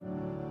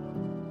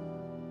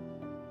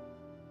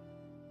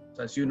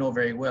As you know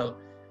very well,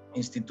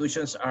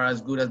 institutions are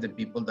as good as the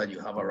people that you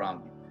have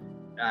around you.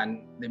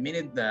 And the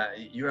minute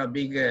that you're a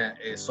big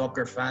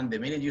soccer fan, the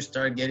minute you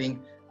start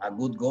getting a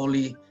good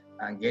goalie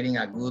and getting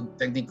a good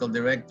technical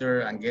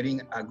director and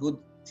getting a good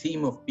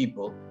team of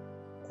people,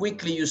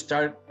 quickly you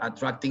start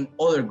attracting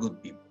other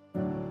good people.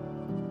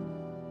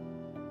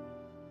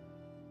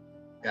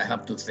 I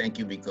have to thank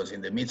you because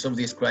in the midst of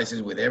this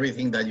crisis, with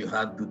everything that you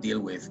had to deal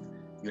with,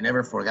 you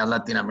never forgot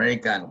Latin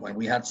America. And when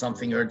we had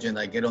something urgent,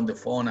 I get on the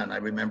phone and I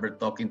remember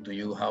talking to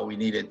you how we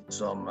needed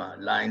some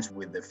lines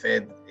with the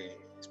Fed,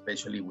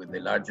 especially with the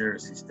larger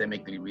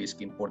systemically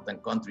risky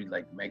important countries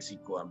like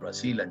Mexico and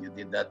Brazil. And you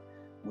did that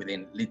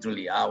within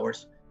literally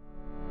hours.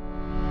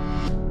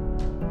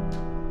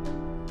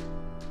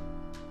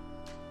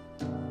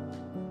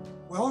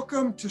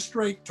 Welcome to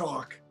Straight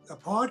Talk, a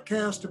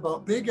podcast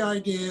about big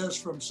ideas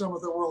from some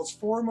of the world's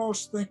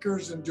foremost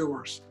thinkers and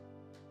doers.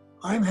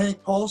 I'm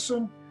Hank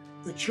Paulson,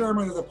 the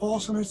chairman of the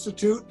Paulson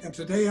Institute, and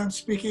today I'm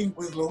speaking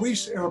with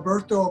Luis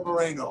Alberto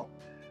Moreno.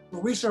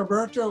 Luis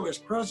Alberto is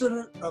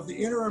president of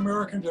the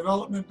Inter-American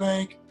Development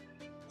Bank,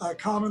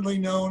 commonly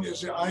known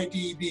as the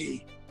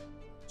IDB.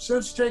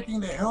 Since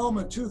taking the helm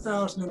in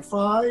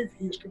 2005,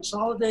 he's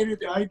consolidated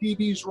the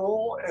IDB's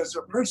role as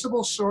a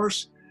principal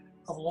source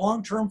of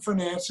long-term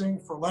financing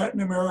for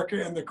Latin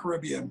America and the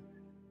Caribbean,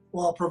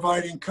 while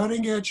providing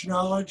cutting-edge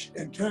knowledge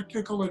and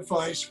technical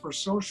advice for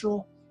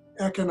social,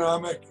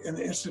 economic, and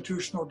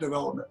institutional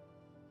development.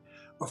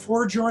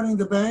 Before joining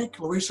the bank,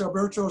 Luis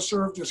Alberto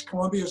served as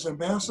Colombia's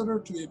ambassador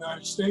to the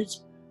United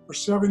States for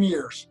 7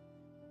 years.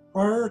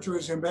 Prior to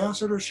his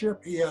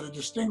ambassadorship, he had a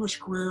distinguished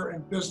career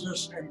in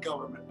business and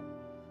government.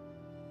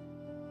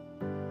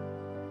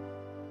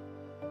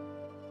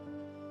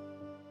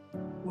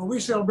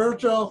 Luis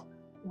Alberto,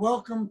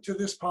 welcome to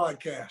this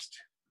podcast.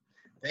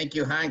 Thank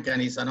you, Hank,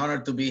 and it's an honor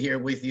to be here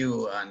with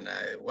you, and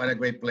what a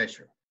great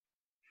pleasure.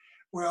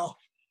 Well,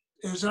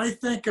 as I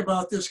think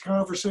about this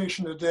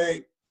conversation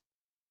today,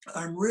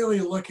 I'm really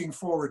looking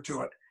forward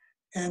to it.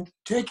 And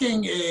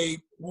taking a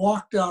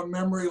walk down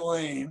memory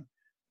lane,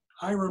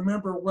 I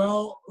remember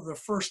well the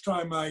first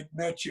time I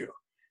met you.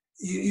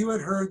 You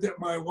had heard that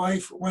my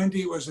wife,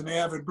 Wendy, was an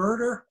avid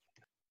birder,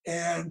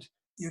 and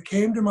you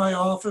came to my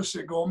office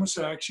at Goldman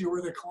Sachs. You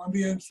were the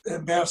Colombian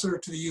ambassador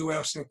to the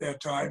U.S. at that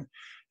time,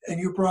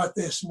 and you brought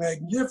this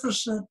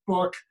magnificent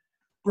book,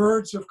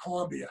 Birds of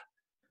Colombia.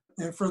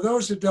 And for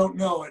those that don't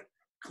know it,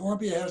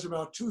 Colombia has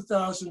about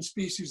 2,000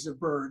 species of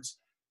birds,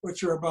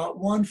 which are about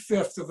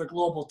 1/5 of the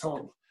global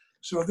total.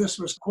 So this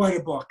was quite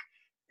a book.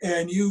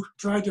 And you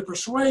tried to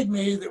persuade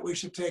me that we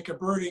should take a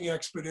birding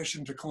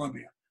expedition to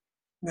Colombia.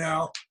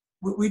 Now,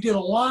 we did a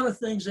lot of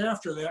things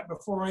after that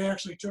before I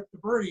actually took the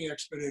birding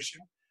expedition.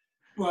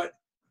 But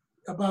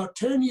about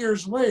 10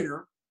 years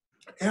later,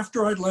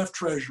 after I'd left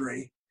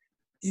Treasury,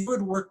 you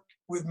had worked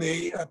with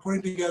me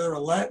putting together a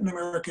Latin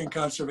American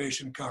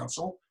Conservation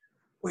Council.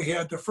 We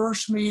had the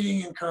first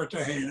meeting in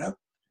Cartagena.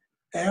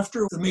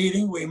 After the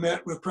meeting, we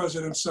met with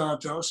President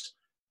Santos,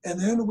 and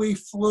then we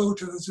flew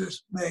to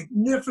this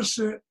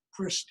magnificent,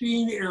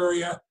 pristine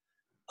area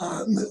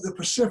on the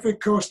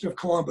Pacific coast of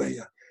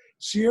Colombia,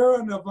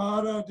 Sierra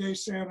Nevada de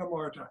Santa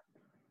Marta.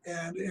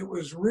 And it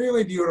was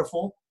really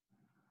beautiful.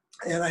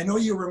 And I know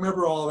you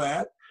remember all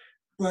that.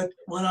 But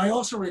what I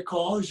also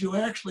recall is you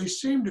actually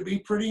seemed to be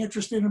pretty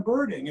interested in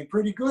birding and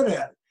pretty good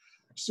at it.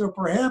 So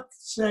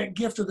perhaps that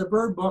gift of the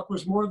bird book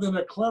was more than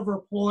a clever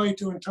ploy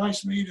to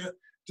entice me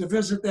to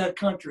visit that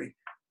country.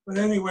 But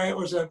anyway,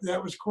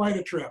 that was quite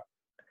a trip.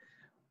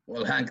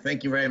 Well, Hank,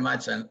 thank you very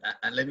much. And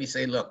let me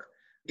say, look,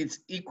 it's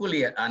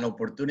equally an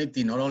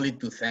opportunity not only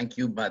to thank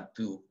you, but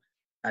to,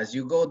 as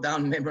you go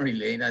down memory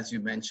lane, as you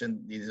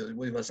mentioned, it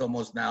was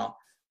almost now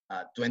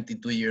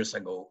 22 years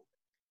ago.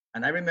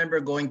 And I remember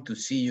going to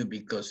see you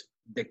because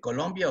the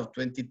Colombia of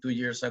 22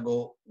 years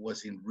ago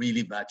was in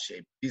really bad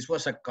shape. This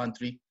was a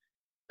country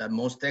that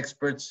most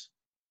experts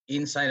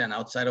inside and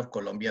outside of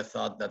Colombia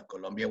thought that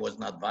Colombia was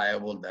not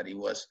viable, that it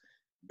was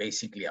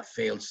basically a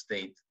failed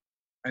state.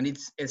 And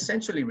it's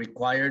essentially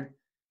required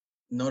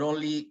not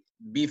only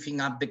beefing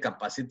up the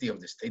capacity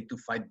of the state to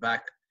fight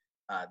back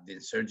the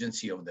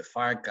insurgency of the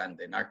FARC and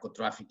the narco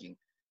trafficking,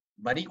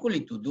 but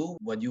equally to do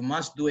what you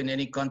must do in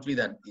any country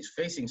that is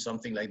facing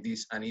something like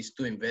this, and is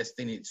to invest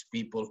in its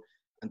people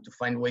and to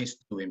find ways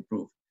to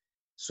improve.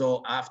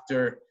 So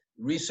after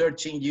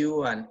researching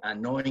you and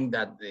knowing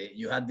that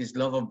you had this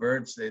love of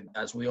birds, that,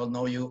 as we all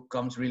know, you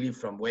comes really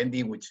from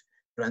Wendy, which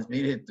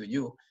transmitted to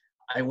you,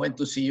 I went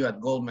to see you at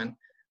Goldman,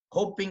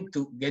 hoping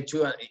to get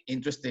you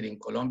interested in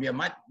Colombia.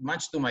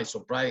 Much to my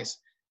surprise,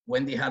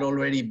 Wendy had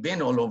already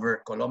been all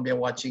over Colombia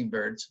watching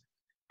birds.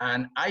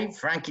 And I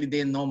frankly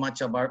didn't know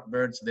much about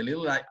birds. The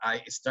little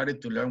I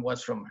started to learn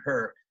was from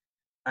her.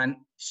 And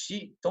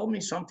she told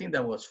me something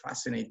that was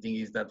fascinating,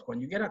 is that when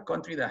you get a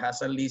country that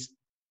has at least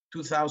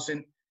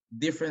 2,000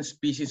 different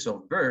species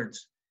of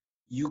birds,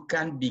 you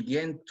can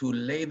begin to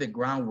lay the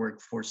groundwork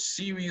for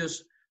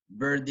serious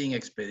birding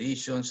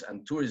expeditions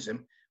and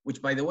tourism, which,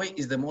 by the way,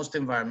 is the most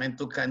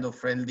environmental kind of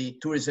friendly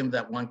tourism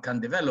that one can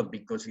develop,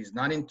 because it's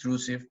not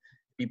intrusive.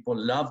 People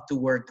love to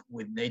work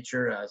with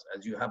nature as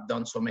you have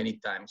done so many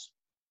times.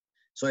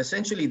 So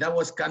essentially, that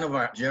was kind of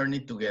our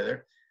journey together.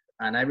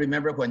 And I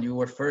remember when you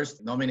were first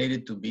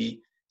nominated to be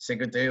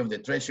Secretary of the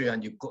Treasury, and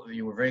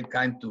you were very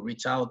kind to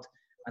reach out.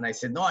 And I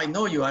said, no, I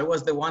know you. I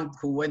was the one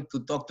who went to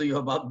talk to you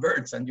about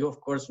birds. And you, of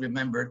course,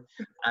 remembered.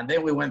 And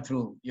then we went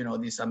through,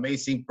 this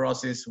amazing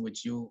process,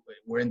 which you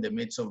were in the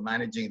midst of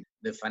managing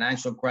the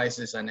financial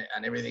crisis and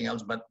everything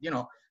else. But,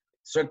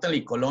 certainly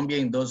Colombia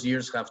in those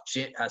years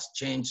has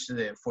changed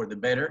for the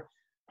better.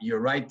 You're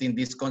right in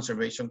this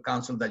conservation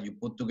council that you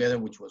put together,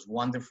 which was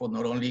wonderful,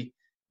 not only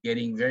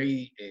getting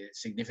very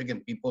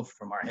significant people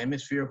from our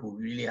hemisphere who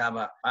really have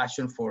a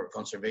passion for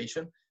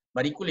conservation,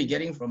 but equally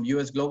getting from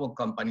US global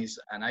companies.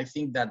 And I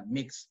think that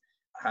mix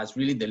has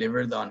really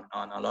delivered on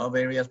a lot of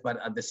areas, but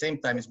at the same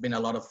time, it's been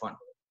a lot of fun.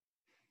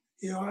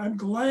 I'm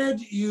glad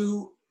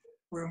you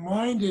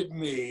reminded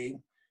me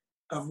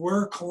of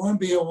where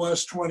Colombia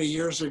was 20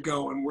 years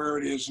ago and where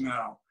it is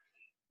now,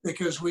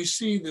 because we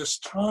see this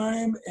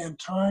time and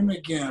time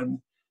again.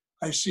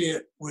 I see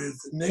it with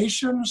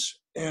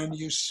nations and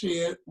you see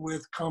it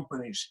with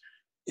companies.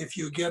 If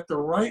you get the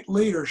right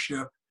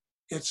leadership,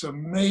 it's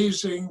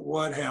amazing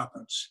what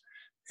happens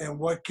and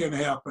what can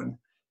happen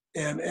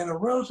in a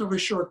relatively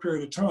short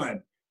period of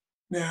time.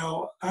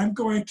 Now, I'm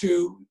going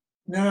to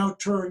now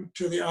turn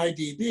to the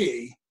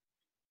IDB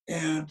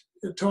and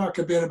talk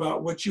a bit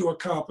about what you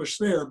accomplished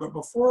there. But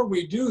before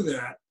we do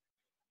that,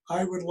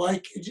 I would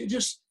like to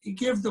just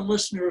give the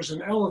listeners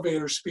an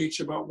elevator speech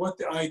about what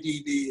the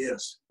IDB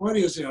is. What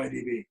is the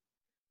IDB?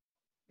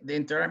 The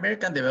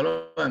Inter-American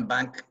Development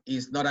Bank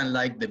is not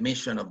unlike the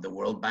mission of the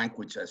World Bank,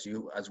 which as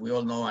we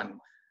all know, and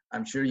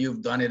I'm sure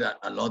you've done it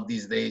a lot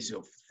these days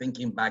of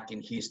thinking back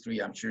in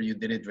history. I'm sure you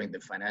did it during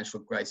the financial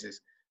crisis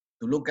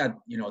to look at,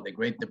 the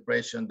Great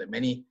Depression, the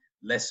many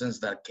lessons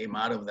that came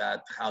out of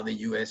that, how the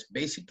US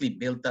basically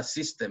built a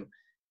system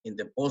in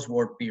the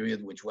post-war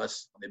period, which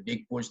was the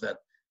big push that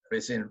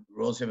President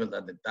Roosevelt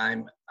at the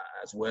time,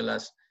 as well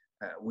as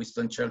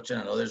Winston Churchill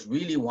and others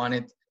really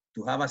wanted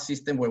to have a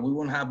system where we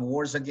won't have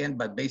wars again,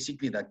 but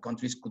basically that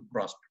countries could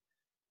prosper.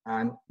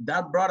 And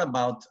that brought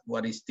about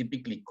what is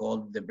typically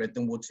called the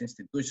Bretton Woods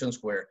institutions,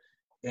 where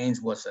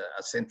Keynes was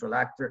a central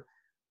actor.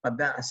 But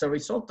that, as a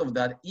result of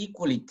that,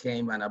 equally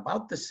came, and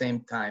about the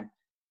same time,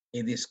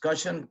 a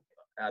discussion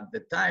at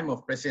the time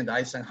of President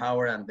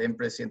Eisenhower and then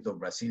President of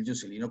Brazil,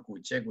 Juscelino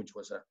Kubitschek, which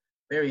was a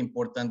very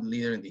important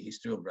leader in the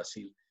history of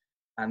Brazil.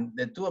 And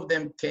the two of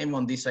them came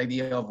on this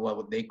idea of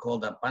what they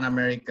called a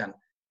Pan-American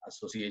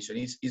Association.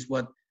 Is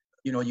what,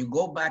 you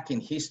go back in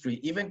history,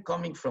 even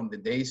coming from the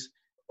days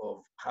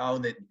of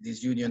how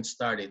this union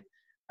started.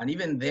 And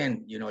even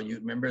then, you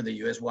remember the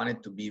US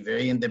wanted to be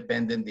very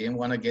independent. They didn't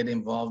want to get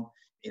involved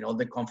in all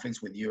the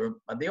conflicts with Europe,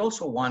 but they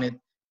also wanted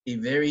a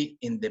very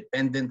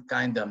independent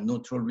kind of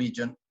neutral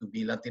region to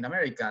be Latin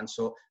America. And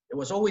so there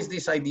was always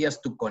these ideas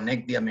to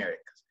connect the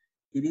Americas.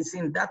 It is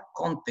in that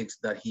context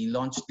that he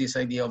launched this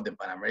idea of the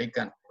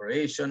Pan-American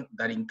Corporation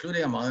that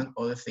included, among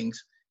other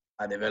things,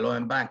 a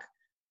development bank.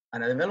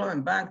 And a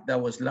development bank that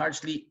was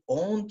largely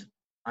owned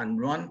and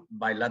run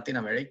by Latin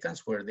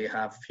Americans, where they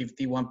have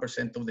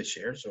 51% of the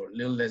shares, or a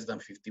little less than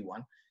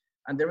 51.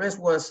 And the rest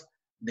was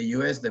the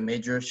US, the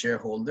major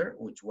shareholder,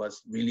 which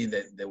was really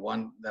the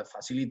one that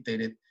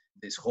facilitated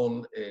this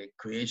whole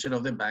creation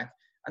of the bank.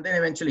 And then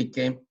eventually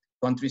came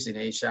countries in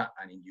Asia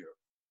and in Europe.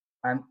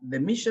 And the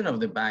mission of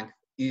the bank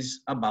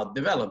is about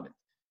development.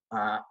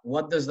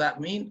 What does that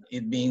mean?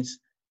 It means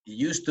it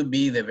used to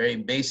be the very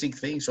basic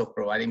things of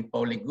providing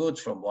public goods,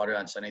 from water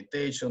and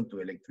sanitation to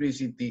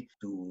electricity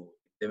to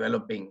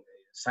developing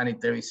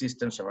sanitary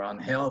systems around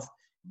health,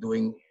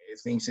 doing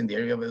things in the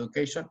area of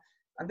education.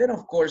 And then,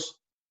 of course,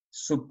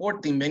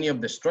 supporting many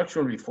of the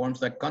structural reforms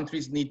that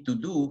countries need to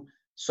do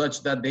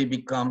such that they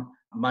become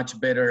much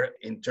better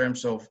in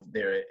terms of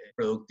their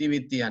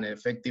productivity and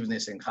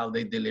effectiveness and how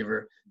they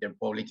deliver their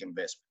public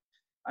investment.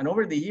 And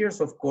over the years,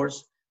 of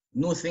course,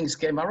 new things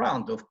came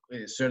around.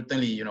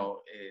 Certainly,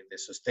 the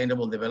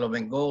Sustainable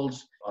Development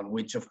Goals, on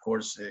which, of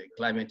course,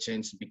 climate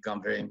change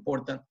become very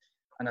important.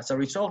 And as a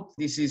result,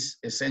 this is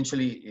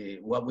essentially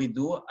what we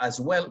do, as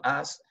well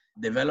as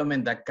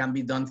development that can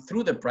be done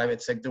through the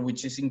private sector,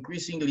 which is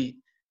increasingly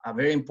a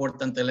very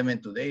important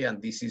element today.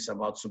 And this is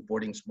about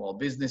supporting small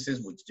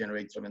businesses, which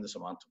generate tremendous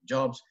amount of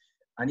jobs,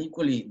 and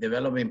equally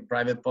developing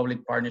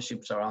private-public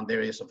partnerships around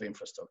areas of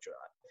infrastructure.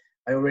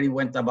 I already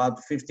went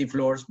about 50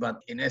 floors, but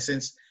in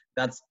essence,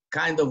 that's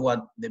kind of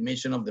what the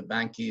mission of the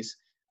bank is.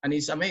 And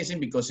it's amazing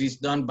because it's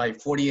done by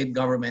 48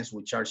 governments,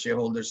 which are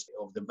shareholders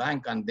of the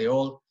bank, and they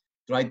all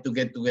try to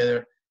get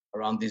together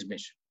around this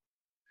mission.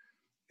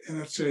 And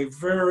it's a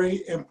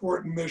very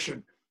important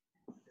mission.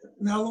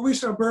 Now,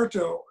 Luis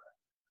Alberto,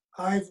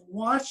 I've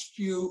watched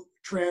you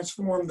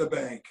transform the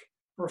bank,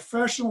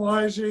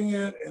 professionalizing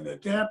it and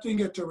adapting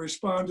it to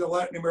respond to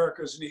Latin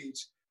America's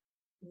needs.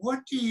 What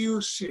do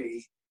you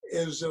see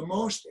as the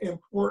most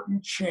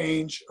important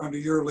change under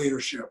your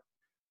leadership?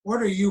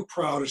 What are you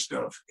proudest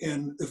of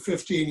in the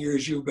 15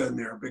 years you've been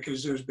there?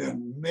 Because there's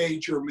been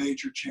major,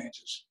 major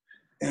changes.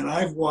 And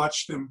I've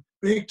watched them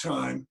big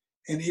time.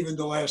 in even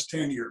the last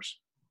 10 years.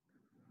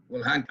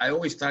 Well, Hank, I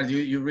always start,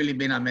 you've really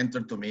been a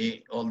mentor to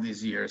me all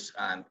these years.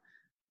 And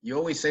you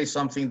always say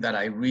something that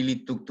I really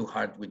took to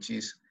heart, which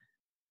is,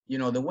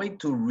 the way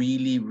to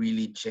really,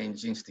 really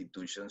change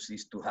institutions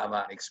is to have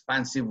an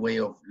expansive way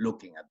of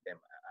looking at them,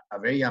 a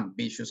very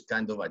ambitious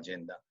kind of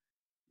agenda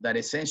that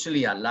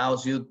essentially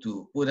allows you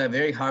to put a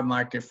very hard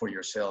marker for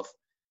yourself.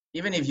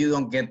 Even if you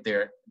don't get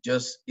there,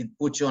 just it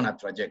puts you on a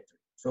trajectory.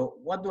 So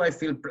what do I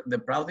feel the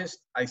proudest?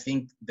 I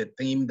think the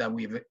team that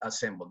we've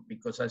assembled,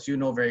 because as you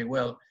know very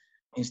well,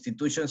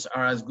 institutions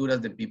are as good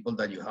as the people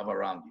that you have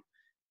around you.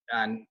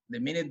 And the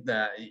minute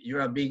that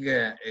you're a big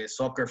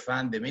soccer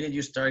fan, the minute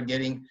you start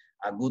getting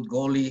a good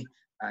goalie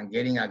and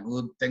getting a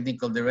good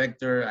technical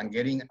director and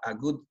getting a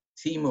good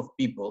team of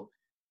people,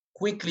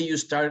 quickly you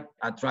start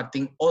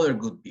attracting other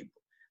good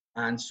people.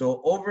 And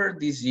so over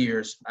these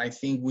years, I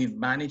think we've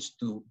managed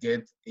to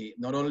get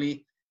not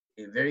only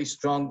a very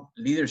strong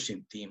leadership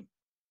team,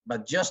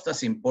 but just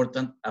as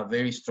important, a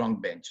very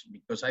strong bench.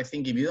 Because I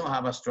think if you don't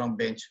have a strong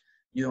bench,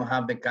 you don't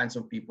have the kinds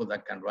of people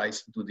that can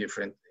rise to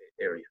different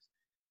areas.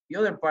 The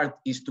other part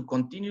is to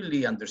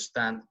continually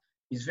understand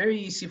it's very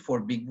easy for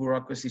big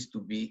bureaucracies to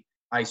be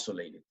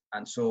isolated.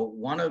 And so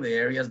one of the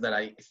areas that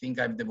I think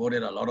I've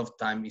devoted a lot of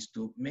time is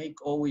to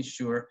make always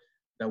sure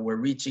that we're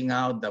reaching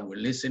out, that we're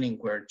listening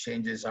where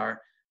changes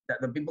are, that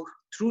the people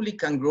truly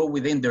can grow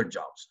within their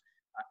jobs.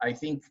 I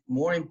think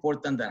more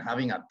important than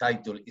having a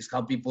title is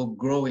how people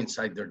grow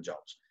inside their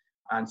jobs.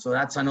 And so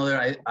that's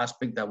another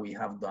aspect that we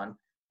have done.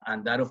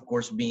 And that, of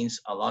course, means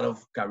a lot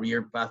of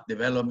career path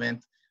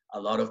development, a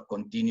lot of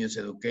continuous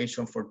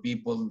education for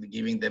people,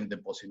 giving them the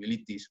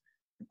possibilities.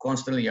 We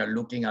constantly are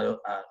looking at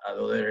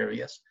other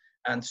areas.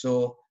 And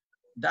so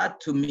that,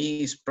 to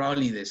me, is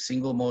probably the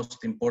single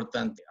most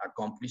important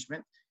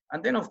accomplishment.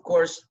 And then, of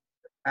course,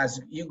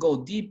 as you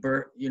go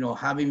deeper,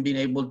 having been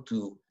able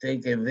to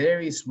take a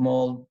very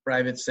small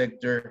private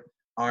sector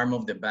arm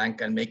of the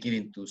bank and make it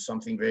into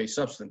something very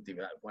substantive.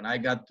 When I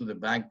got to the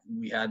bank,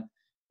 we had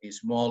a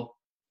small,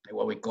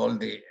 what we call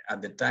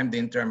at the time, the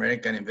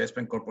Inter-American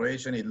Investment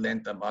Corporation. It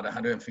lent about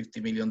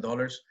 $150 million.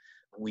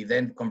 We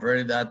then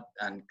converted that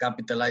and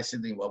capitalized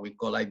it in what we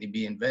call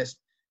IDB Invest.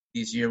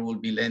 This year we'll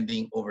be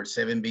lending over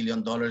 $7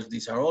 billion.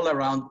 These are all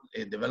around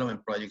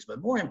development projects,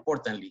 but more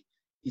importantly,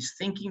 is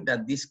thinking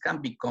that this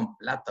can become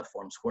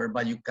platforms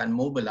whereby you can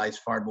mobilize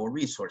far more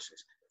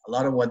resources. A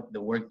lot of what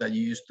the work that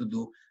you used to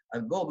do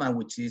at Goldman,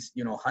 which is,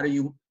 how do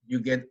you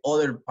get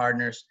other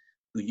partners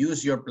to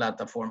use your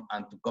platform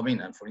and to come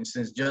in. And for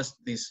instance, just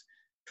this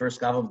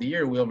first half of the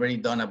year, we already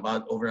done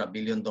about over $1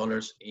 billion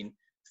in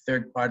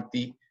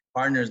third-party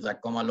partners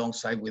that come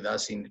alongside with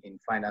us in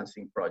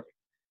financing projects.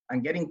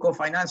 And getting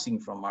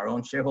co-financing from our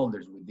own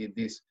shareholders. We did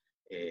this,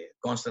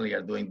 constantly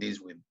are doing this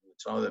with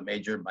some of the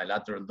major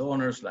bilateral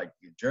donors like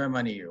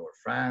Germany or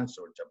France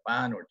or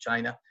Japan or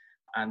China.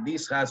 And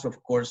this has,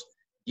 of course,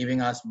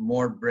 given us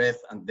more breadth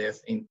and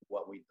depth in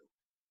what we do.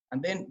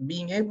 And then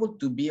being able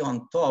to be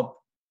on top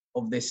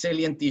of the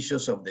salient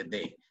issues of the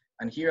day.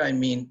 And here I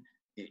mean,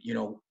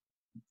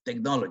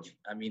 technology.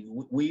 I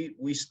mean,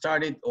 we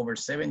started over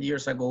 7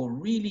 years ago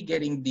really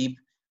getting deep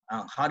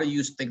on how to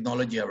use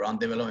technology around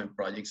development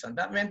projects. And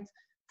that meant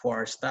for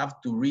our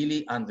staff to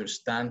really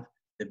understand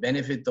the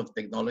benefit of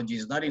technology.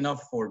 Is not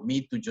enough for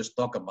me to just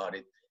talk about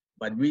it,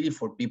 but really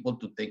for people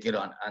to take it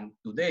on. And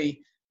today,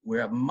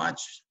 we're a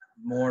much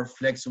more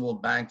flexible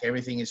bank.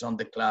 Everything is on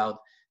the cloud.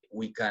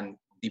 We can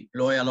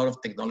deploy a lot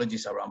of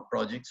technologies around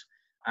projects.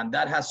 And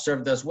that has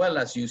served us well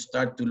as you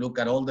start to look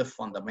at all the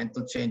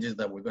fundamental changes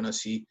that we're going to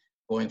see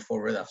going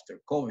forward after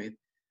COVID.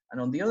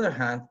 And on the other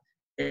hand,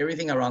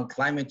 everything around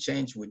climate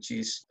change, which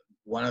is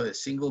one of the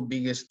single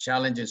biggest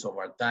challenges of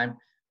our time.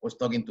 I was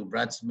talking to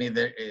Brad Smith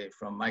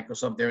from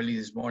Microsoft early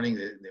this morning,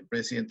 the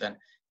president, and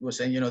he was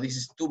saying, this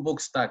is two book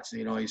stacks.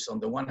 It's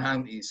on the one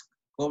hand is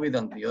COVID,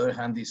 on the other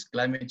hand is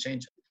climate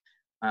change.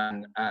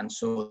 And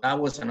so that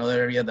was another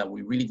area that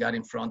we really got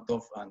in front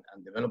of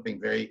and developing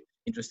very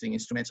interesting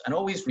instruments and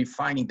always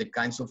refining the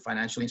kinds of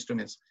financial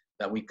instruments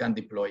that we can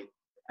deploy.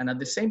 And at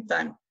the same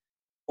time,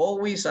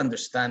 always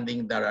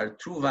understanding that our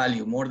true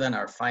value more than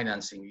our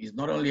financing is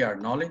not only our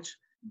knowledge,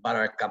 but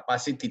our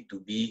capacity to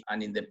be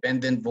an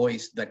independent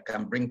voice that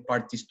can bring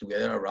parties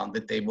together around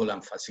the table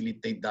and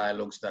facilitate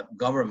dialogues that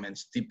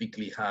governments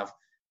typically have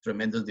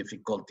tremendous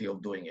difficulty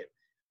of doing it.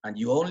 And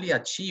you only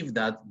achieve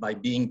that by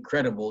being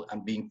credible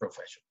and being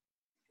professional.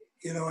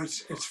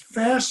 It's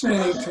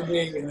fascinating to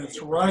me, and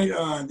it's right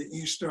on that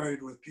you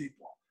started with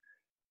people.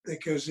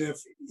 Because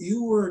if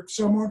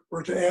someone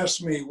were to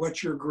ask me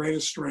what your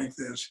greatest strength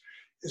is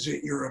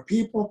that you're a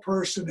people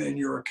person and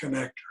you're a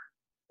connector.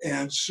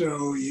 And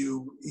so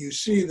you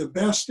see the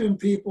best in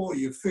people,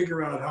 you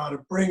figure out how to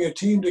bring a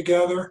team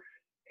together.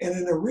 And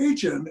in a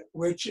region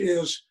which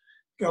is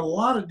got a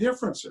lot of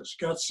differences,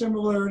 got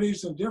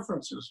similarities and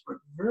differences, but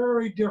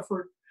very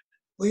different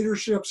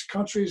leaderships,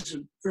 countries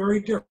in very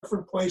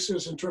different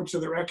places in terms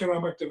of their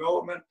economic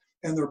development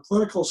and their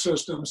political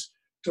systems,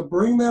 to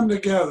bring them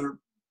together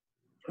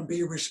and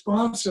be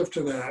responsive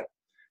to that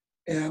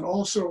and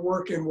also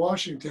work in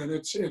Washington.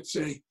 It's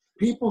a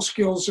people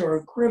skills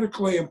are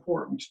critically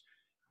important.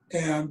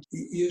 And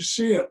you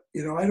see it,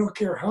 I don't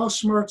care how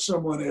smart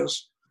someone is,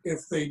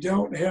 if they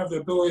don't have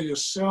the ability to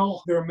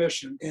sell their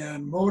mission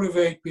and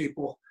motivate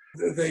people,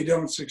 they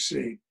don't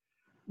succeed.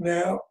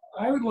 Now,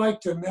 I would like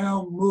to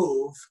now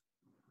move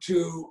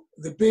to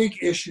the big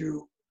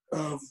issue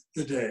of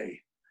the day,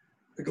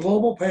 the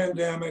global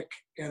pandemic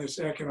and its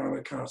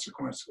economic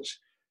consequences.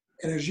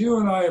 And as you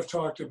and I have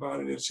talked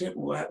about it, it's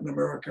hitting Latin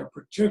America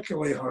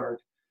particularly hard.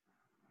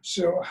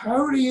 So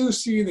how do you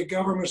see the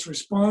governments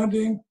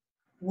responding?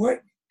 What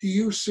do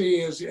you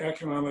see as the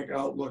economic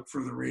outlook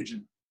for the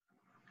region?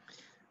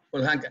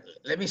 Well, Hank,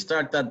 let me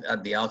start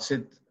at the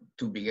outset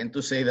to begin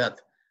to say that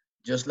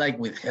just like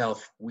with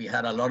health, we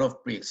had a lot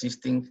of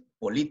pre-existing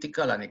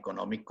political and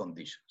economic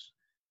conditions.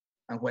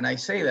 And when I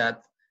say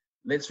that,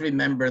 let's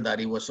remember that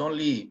it was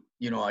only,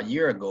 a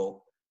year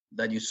ago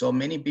that you saw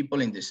many people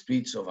in the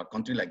streets of a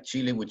country like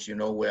Chile, which you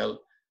know well,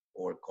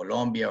 or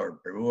Colombia or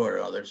Peru or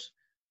others,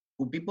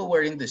 who people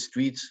were in the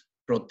streets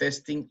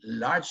protesting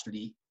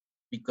largely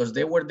because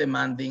they were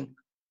demanding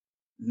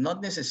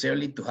not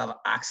necessarily to have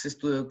access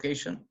to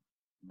education,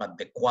 but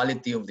the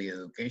quality of the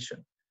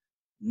education,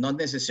 not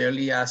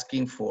necessarily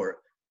asking for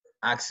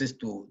access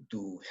to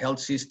health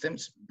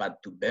systems,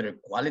 but to better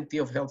quality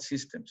of health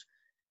systems.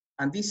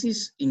 And this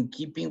is in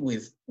keeping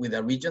with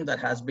a region that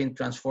has been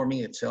transforming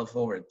itself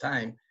over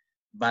time,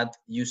 but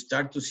you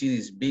start to see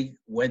these big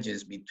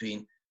wedges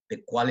between the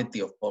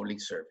quality of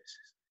public services.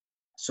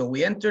 So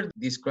we entered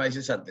this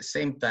crisis at the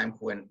same time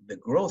when the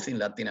growth in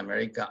Latin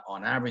America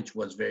on average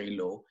was very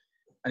low.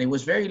 And it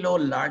was very low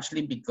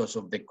largely because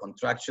of the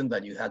contraction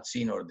that you had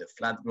seen, or the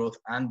flat growth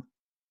and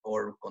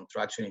or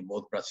contraction in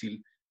both Brazil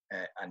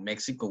and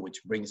Mexico,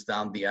 which brings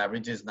down the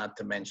averages, not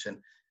to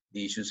mention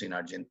the issues in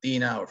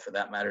Argentina, or for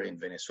that matter in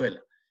Venezuela.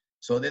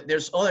 So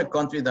there's other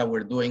countries that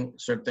were doing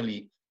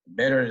certainly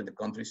better, the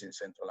countries in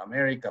Central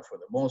America for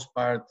the most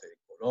part,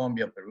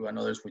 Colombia, Peru, and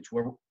others, which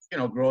were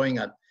growing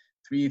at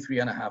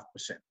 3.5%.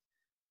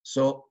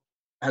 So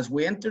as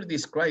we enter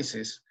this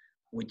crisis,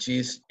 which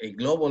is a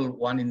global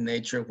one in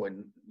nature,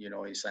 when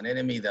it's an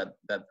enemy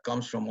that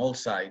comes from all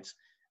sides,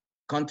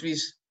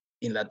 countries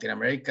in Latin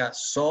America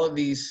saw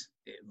this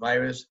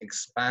virus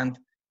expand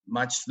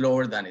much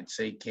slower than it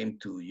came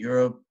to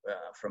Europe,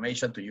 from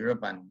Asia to Europe,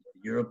 and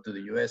Europe to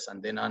the US,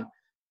 and then on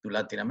to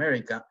Latin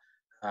America.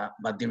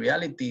 But the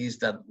reality is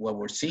that what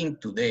we're seeing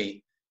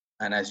today,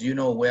 and as you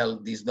know well,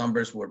 these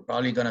numbers we're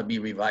probably going to be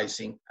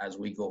revising as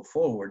we go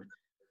forward.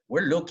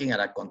 We're looking at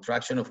a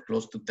contraction of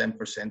close to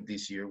 10%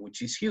 this year,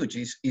 which is huge.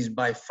 Is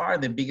by far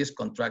the biggest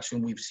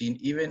contraction we've seen,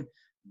 even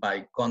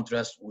by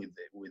contrast with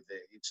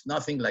it's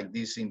nothing like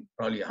this in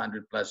probably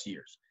 100 plus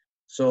years.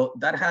 So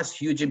that has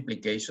huge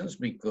implications,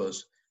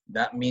 because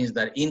that means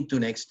that into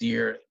next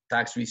year,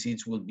 tax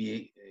receipts will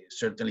be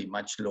certainly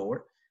much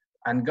lower.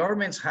 And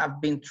governments have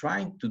been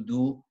trying to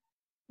do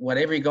what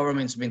every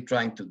government's been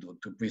trying to do,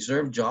 to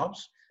preserve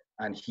jobs.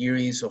 And here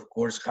is, of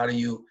course, how do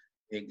you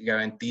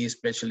guarantee,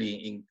 especially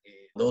in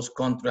those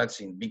contracts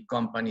in big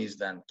companies,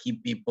 that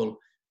keep people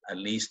at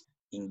least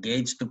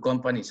engaged to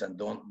companies and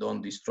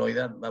don't destroy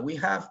that. But we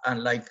have,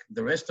 unlike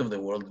the rest of the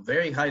world,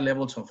 very high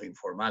levels of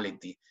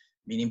informality,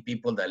 meaning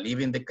people that live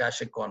in the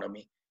cash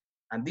economy.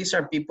 And these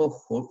are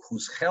people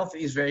whose health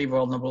is very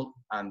vulnerable,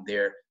 and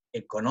their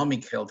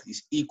economic health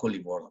is equally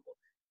vulnerable.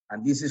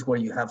 And this is where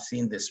you have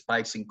seen the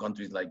spikes in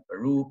countries like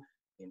Peru,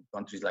 in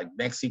countries like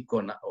Mexico,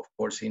 and of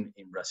course in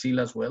Brazil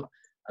as well,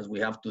 as we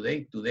have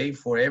today. Today,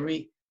 for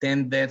every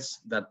 10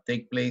 deaths that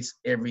take place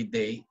every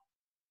day,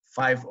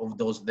 5 of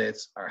those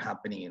deaths are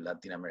happening in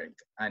Latin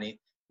America. And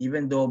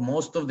even though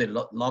most of the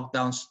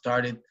lockdowns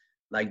started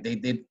like they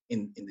did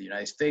in the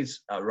United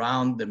States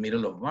around the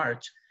middle of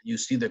March, you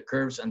see the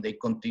curves and they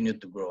continue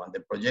to grow. And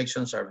the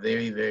projections are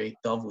very, very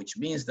tough, which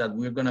means that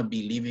we're going to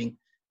be living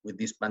with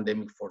this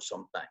pandemic for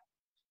some time.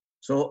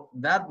 So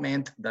that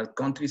meant that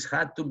countries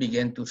had to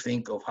begin to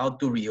think of how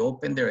to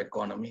reopen their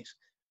economies,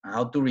 and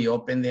how to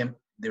reopen them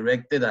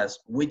directed as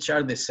which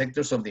are the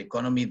sectors of the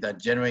economy that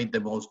generate the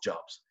most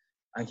jobs.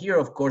 And here,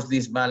 of course,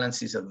 this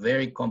balance is a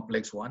very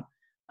complex one.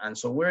 And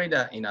so we're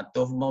in a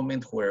tough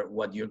moment where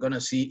what you're going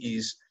to see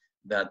is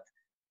that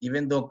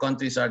even though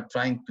countries are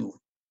trying to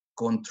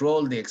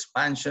control the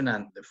expansion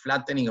and the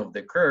flattening of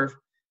the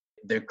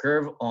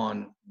curve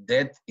on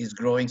debt is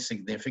growing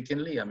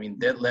significantly. I mean,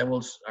 debt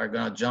levels are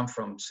going to jump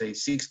from, say,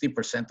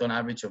 60% on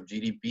average of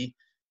GDP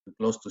to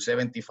close to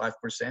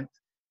 75%.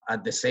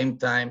 At the same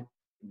time,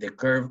 the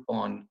curve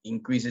on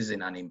increases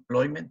in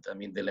unemployment. I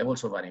mean, the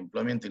levels of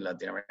unemployment in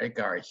Latin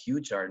America are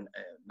huge, are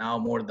now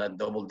more than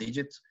double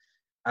digits,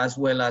 as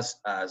well as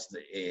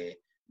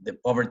the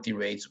poverty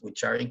rates,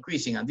 which are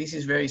increasing. And this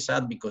is very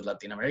sad, because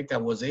Latin America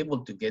was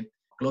able to get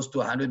close to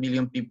 100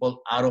 million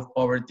people out of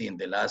poverty in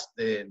the last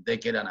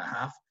decade and a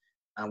half.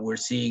 And we're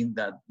seeing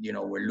that,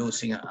 we're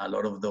losing a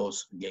lot of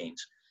those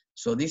gains.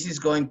 So this is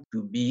going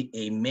to be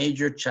a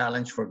major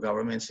challenge for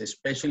governments,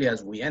 especially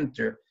as we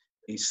enter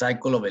a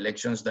cycle of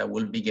elections that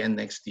will begin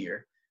next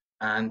year.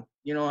 And,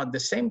 at the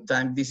same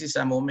time, this is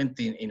a moment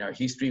in our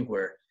history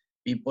where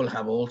People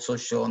have also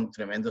shown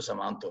tremendous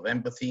amount of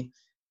empathy,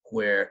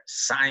 where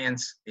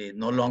science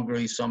no longer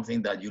is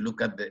something that you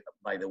look at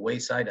by the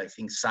wayside. I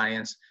think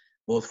science,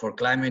 both for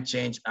climate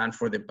change and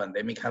for the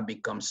pandemic, have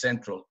become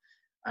central.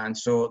 And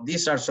so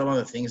these are some of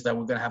the things that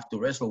we're going to have to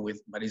wrestle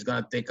with, but it's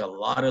going to take a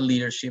lot of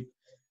leadership.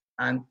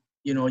 And,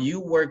 you know, you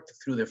worked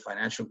through the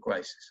financial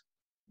crisis.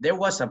 There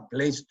was a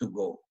place to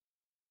go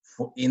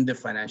in the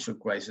financial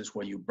crisis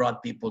where you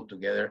brought people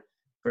together,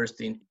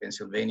 first in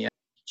Pennsylvania,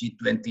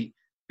 G20.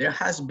 There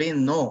has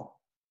been no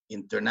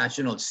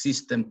international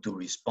system to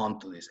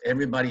respond to this.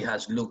 Everybody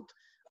has looked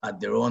at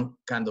their own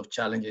kind of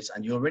challenges,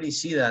 and you already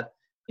see that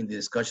in the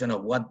discussion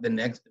of what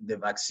the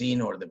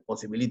vaccine or the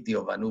possibility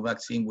of a new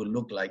vaccine will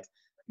look like,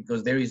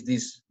 because there is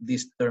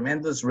this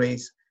tremendous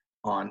race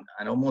on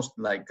and almost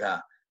like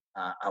a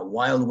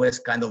Wild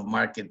West kind of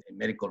market in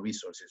medical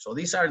resources. So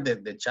these are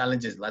the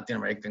challenges Latin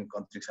American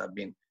countries have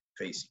been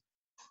facing.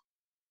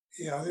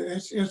 Yeah,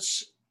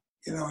 it's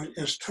you know,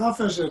 as tough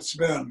as it's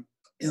been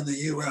in the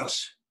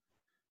U.S.,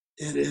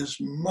 it is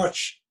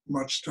much,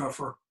 much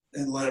tougher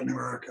in Latin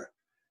America.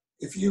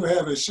 If you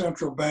have a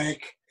central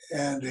bank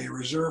and a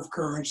reserve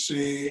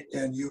currency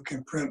and you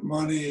can print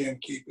money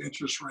and keep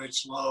interest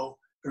rates low,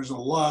 there's a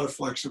lot of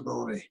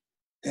flexibility.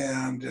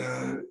 And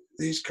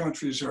these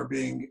countries are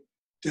being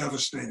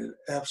devastated,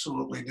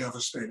 absolutely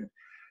devastated.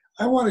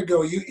 I want to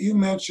go, you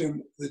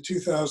mentioned the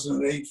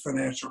 2008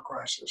 financial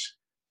crisis.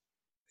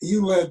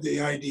 You led the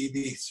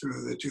IDB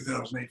through the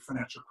 2008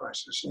 financial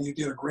crisis, and you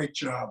did a great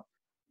job.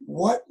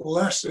 What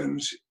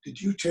lessons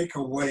did you take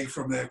away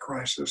from that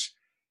crisis,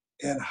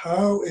 and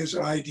how is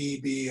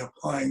IDB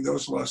applying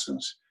those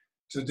lessons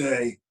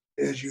today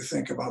as you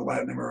think about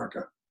Latin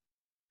America?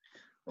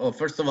 Well,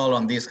 first of all,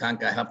 on this,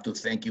 Hank, I have to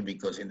thank you,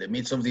 because in the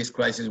midst of this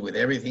crisis, with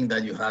everything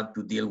that you had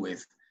to deal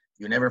with,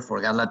 you never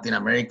forgot Latin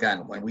America.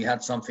 And when we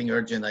had something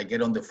urgent, I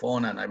get on the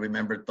phone, and I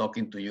remember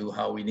talking to you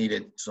how we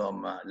needed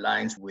some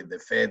lines with the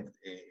Fed,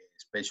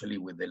 especially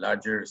with the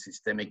larger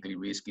systemically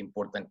risk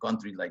important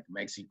countries like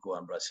Mexico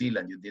and Brazil.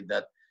 And you did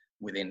that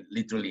within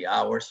literally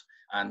hours.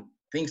 And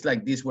things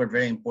like this were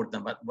very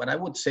important. But what I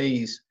would say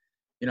is,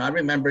 you know, I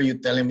remember you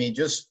telling me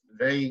just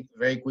very,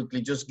 very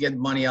quickly, just get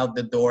money out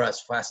the door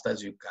as fast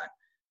as you can.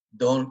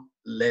 Don't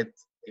let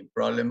a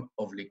problem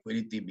of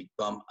liquidity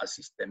become a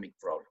systemic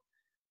problem.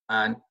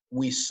 And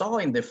we saw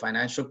in the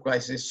financial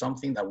crisis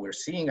something that we're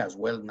seeing as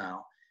well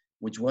now,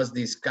 which was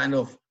this kind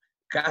of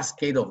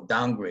cascade of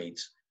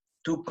downgrades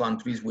to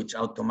countries, which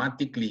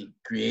automatically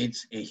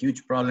creates a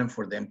huge problem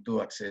for them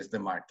to access the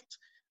markets.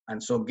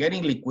 And so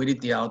getting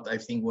liquidity out, I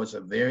think, was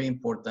a very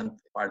important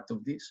part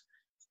of this.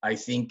 I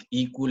think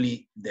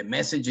equally the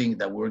messaging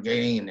that we're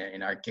getting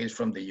in our case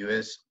from the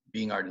US,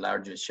 being our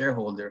largest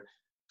shareholder,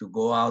 to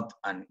go out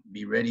and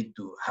be ready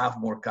to have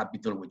more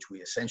capital, which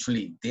we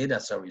essentially did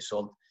as a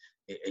result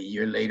a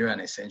year later, and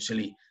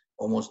essentially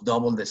almost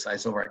double the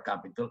size of our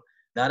capital.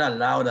 That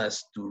allowed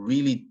us to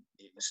really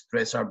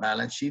stress our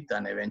balance sheet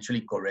and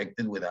eventually correct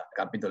it with a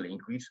capital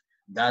increase.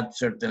 That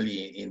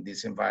certainly in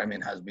this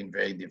environment has been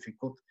very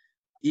difficult.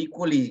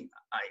 Equally,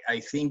 I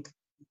think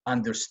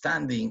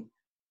understanding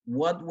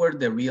what were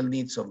the real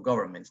needs of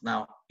governments.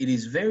 Now, it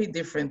is very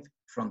different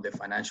from the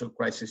financial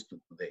crisis to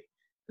today.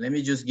 Let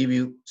me just give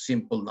you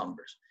simple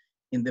numbers.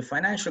 In the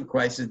financial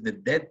crisis, the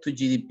debt to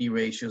GDP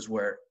ratios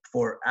were,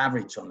 for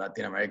average on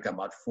Latin America,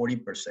 about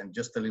 40%,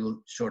 just a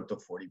little short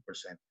of 40%.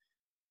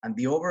 And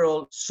the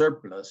overall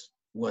surplus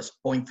was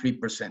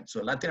 0.3%.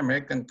 So Latin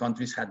American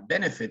countries had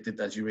benefited,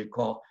 as you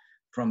recall,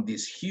 from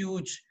these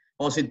huge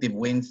positive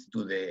winds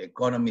to the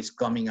economies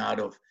coming out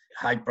of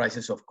high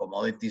prices of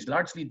commodities,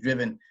 largely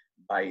driven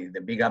by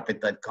the big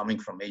appetite coming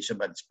from Asia,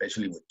 but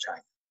especially with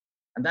China.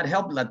 And that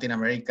helped Latin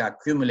America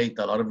accumulate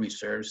a lot of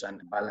reserves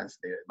and balance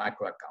their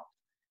macro account.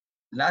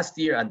 Last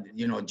year, at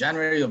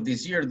January of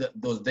this year,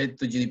 those debt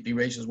to GDP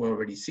ratios were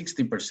already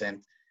 60%,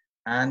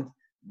 and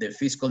the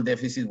fiscal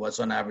deficit was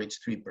on average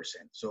 3%.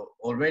 So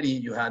already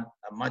you had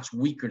a much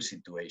weaker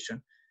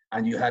situation,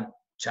 and you had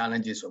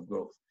challenges of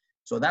growth.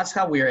 So that's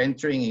how we are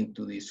entering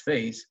into this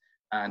phase.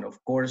 And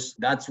of course,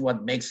 that's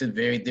what makes it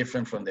very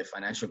different from the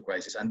financial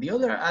crisis. And the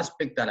other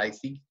aspect that I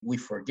think we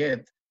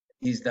forget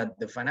is that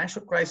the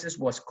financial crisis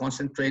was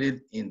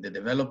concentrated in the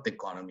developed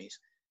economies,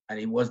 and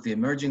it was the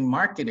emerging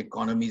market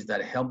economies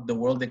that helped the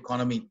world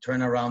economy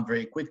turn around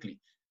very quickly.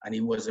 And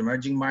it was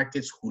emerging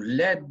markets who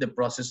led the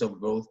process of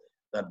growth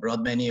that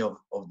brought many of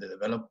the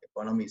developed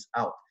economies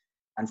out.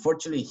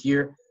 Unfortunately,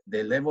 here,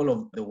 the level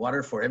of the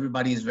water for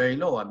everybody is very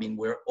low. I mean,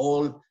 we're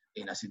all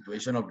in a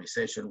situation of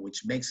recession,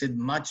 which makes it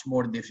much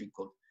more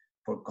difficult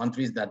for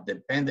countries that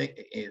depend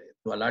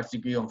to a large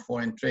degree on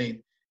foreign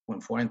trade,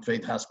 when foreign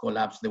trade has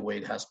collapsed the way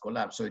it has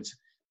collapsed. So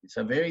it's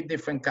a very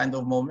different kind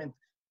of moment.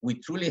 We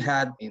truly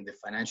had in the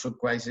financial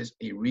crisis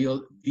a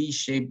real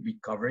V-shaped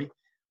recovery,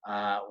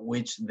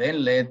 which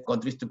then led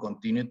countries to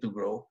continue to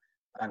grow.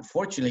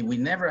 Unfortunately, we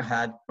never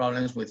had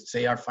problems with,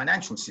 say, our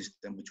financial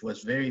system, which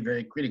was very,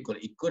 very critical.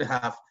 It could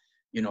have,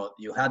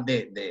 you had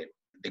the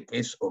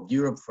case of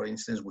Europe, for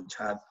instance, which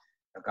had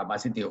a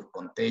capacity of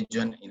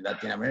contagion in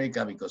Latin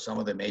America because some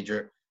of the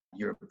major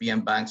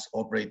European banks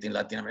operate in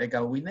Latin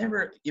America. We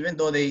never, even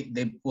though they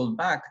pulled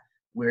back,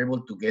 we're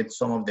able to get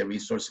some of the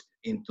resources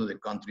into the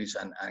countries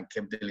and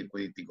kept the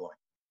liquidity going.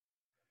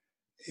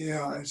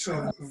 Yeah, it's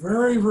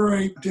very,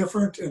 very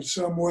different in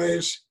some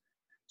ways,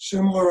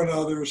 similar in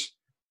others,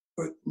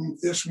 but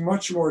it's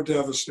much more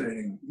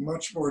devastating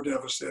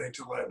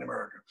to Latin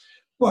America.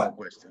 But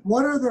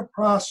what are the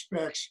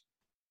prospects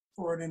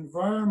for an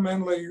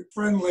environmentally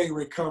friendly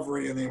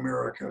recovery in the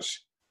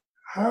Americas?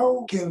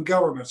 How can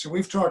governments, and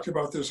we've talked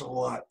about this a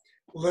lot,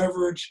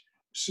 leverage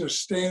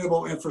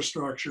sustainable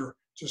infrastructure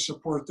to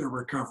support their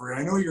recovery?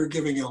 I know you're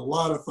giving a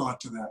lot of thought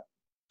to that.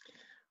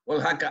 Well,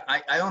 Hank,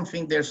 I don't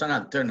think there's an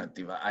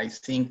alternative. I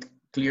think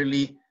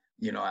clearly,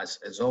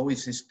 as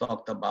always is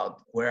talked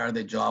about, where are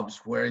the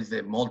jobs, where is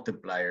the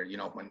multiplier?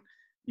 When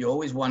you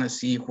always want to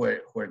see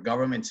where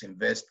governments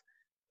invest,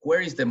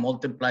 where is the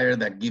multiplier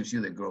that gives you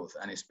the growth?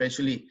 And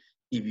especially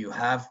if you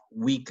have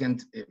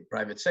weakened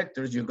private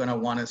sectors, you're going to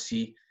want to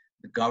see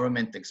the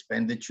government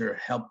expenditure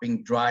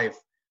helping drive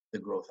the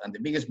growth. And the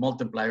biggest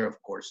multiplier,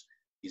 of course,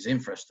 is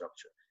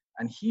infrastructure.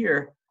 And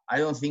here, I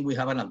don't think we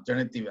have an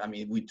alternative. I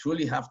mean, we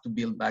truly have to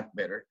build back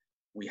better.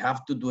 We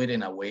have to do it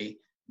in a way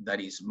that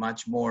is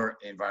much more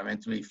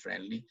environmentally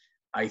friendly.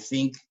 I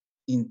think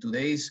in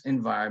today's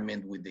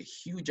environment, with the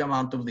huge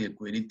amount of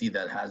liquidity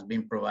that has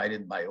been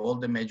provided by all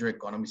the major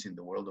economies in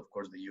the world, of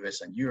course, the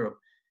US and Europe,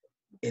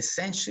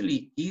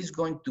 essentially is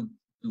going to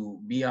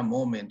be a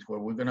moment where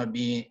we're going to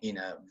be in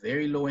a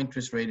very low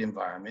interest rate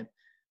environment,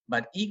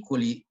 but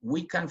equally,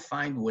 we can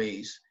find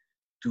ways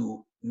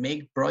to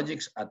make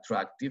projects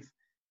attractive,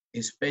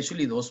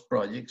 especially those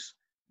projects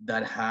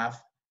that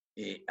have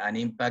an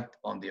impact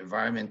on the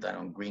environment and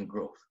on green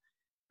growth.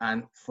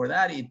 And for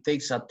that, it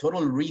takes a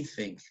total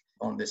rethink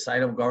on the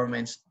side of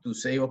governments to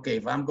say, okay,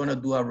 if I'm going to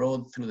do a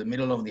road through the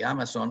middle of the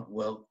Amazon,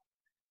 well,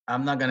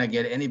 I'm not going to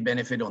get any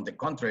benefit. On the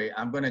contrary,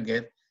 I'm going to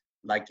get,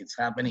 like it's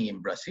happening in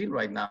Brazil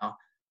right now,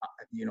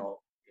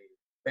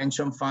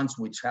 pension funds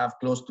which have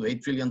close to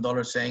 $8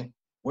 trillion saying,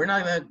 we're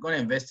not going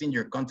to invest in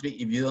your country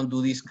if you don't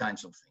do these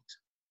kinds of things.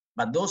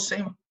 But those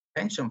same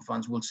pension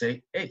funds will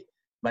say, hey,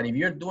 but if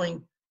you're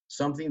doing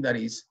something that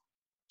is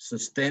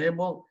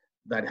sustainable,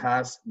 that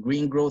has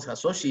green growth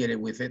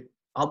associated with it,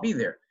 I'll be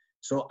there.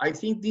 So I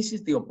think this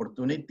is the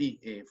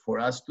opportunity for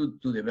us to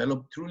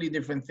develop truly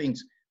different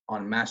things.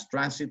 On mass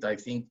transit, I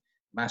think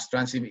mass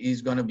transit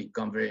is going to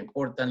become very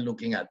important,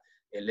 looking at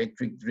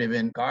electric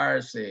driven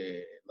cars,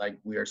 like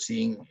we are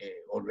seeing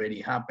already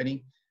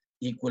happening.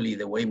 Equally,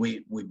 the way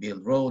we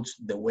build roads,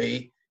 the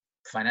way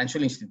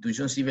financial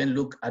institutions even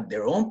look at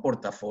their own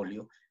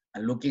portfolio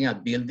and looking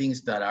at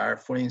buildings that are,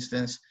 for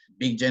instance,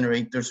 big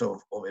generators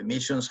of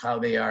emissions, how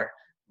they are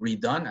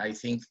redone. I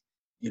think,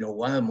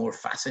 one of the more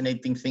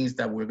fascinating things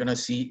that we're going to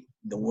see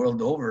the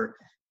world over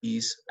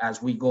is,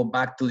 as we go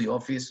back to the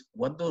office,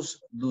 what those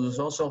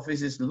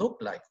offices look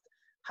like?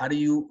 How do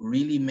you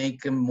really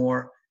make them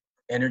more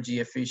energy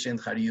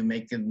efficient? How do you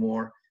make it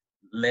more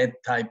LED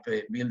type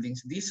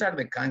buildings? These are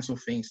the kinds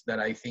of things that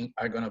I think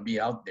are going to be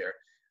out there.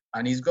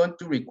 And it's going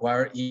to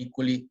require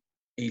equally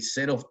a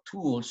set of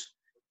tools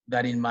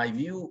that, in my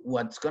view,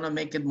 what's going to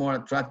make it more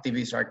attractive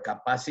is our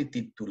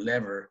capacity to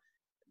lever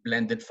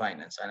blended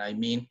finance. And I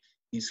mean,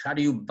 is how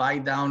do you buy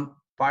down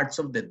parts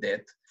of the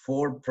debt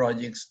for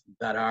projects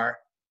that are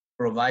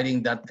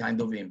providing that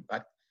kind of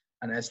impact?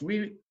 And as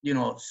we,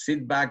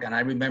 sit back, and I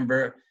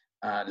remember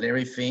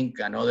Larry Fink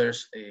and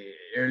others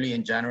early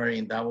in January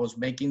in Davos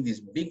making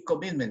this big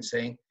commitment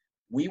saying,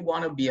 we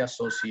want to be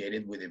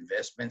associated with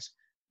investments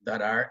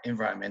that are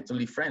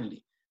environmentally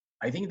friendly.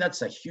 I think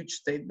that's a huge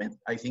statement.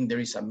 I think there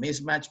is a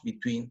mismatch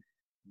between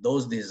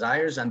those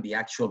desires and the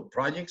actual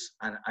projects.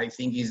 And I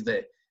think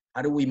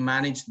how do we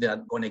manage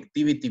that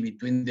connectivity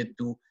between the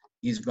two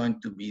is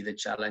going to be the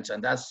challenge.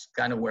 And that's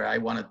kind of where I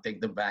want to take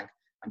the bank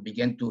and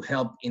begin to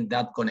help in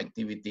that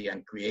connectivity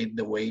and create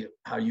the way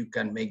how you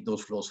can make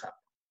those flows happen.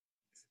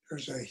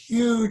 There's a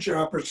huge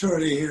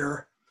opportunity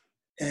here,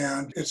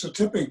 and it's a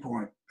tipping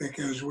point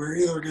because we're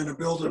either going to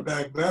build it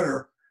back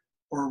better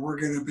or we're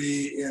going to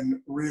be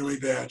in really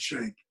bad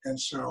shape. And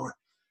so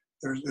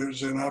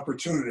there's an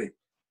opportunity.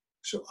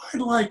 So I'd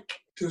like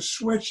to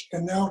switch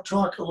and now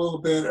talk a little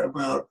bit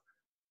about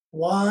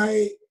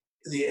why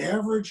the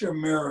average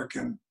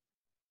American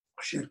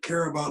should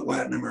care about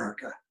Latin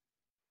America.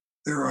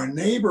 They're our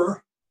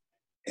neighbor,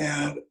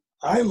 and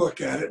I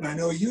look at it, and I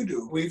know you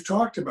do, we've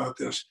talked about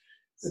this,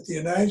 that the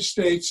United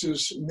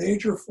States'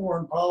 major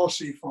foreign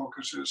policy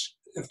focuses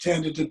have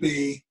tended to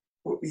be,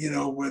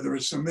 whether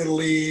it's the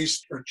Middle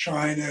East or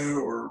China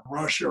or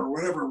Russia or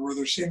whatever, where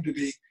there seem to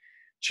be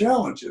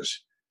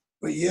challenges.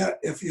 But yet,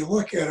 if you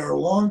look at our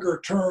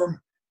longer term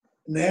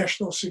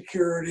national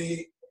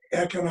security,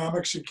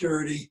 economic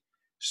security,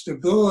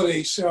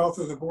 stability south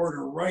of the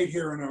border right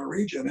here in our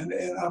region,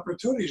 and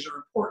opportunities are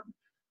important.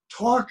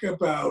 Talk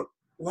about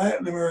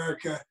Latin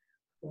America.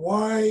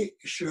 Why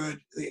should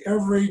the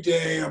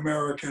everyday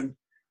American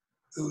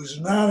who's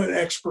not an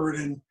expert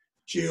in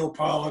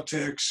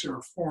geopolitics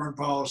or foreign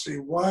policy,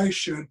 why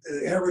should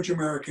the average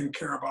American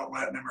care about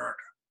Latin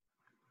America?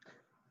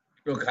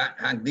 Look,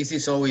 Hank, this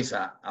is always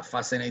a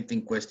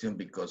fascinating question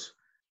because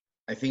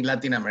I think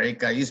Latin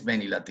America is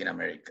many Latin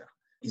America.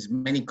 It's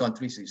many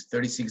countries, it's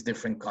 36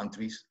 different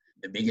countries,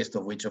 the biggest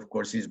of which, of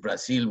course, is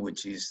Brazil,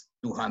 which is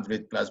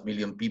 200 plus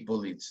million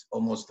people. It's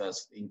almost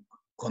as in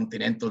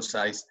continental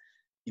size.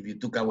 If you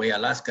took away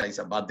Alaska, it's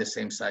about the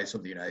same size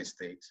of the United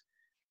States.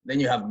 Then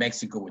you have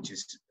Mexico, which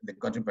is the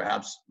country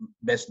perhaps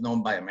best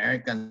known by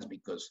Americans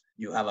because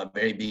you have a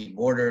very big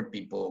border.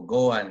 People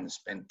go and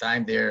spend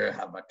time there,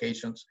 have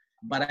vacations.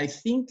 But I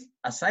think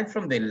aside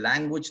from the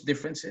language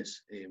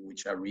differences,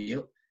 which are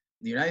real,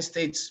 the United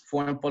States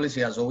foreign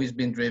policy has always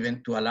been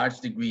driven to a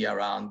large degree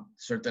around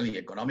certainly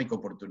economic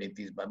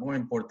opportunities, but more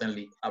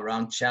importantly,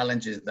 around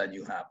challenges that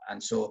you have.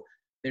 And so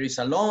there is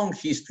a long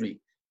history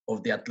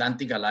of the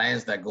Atlantic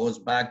Alliance that goes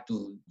back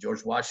to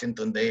George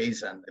Washington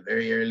days and the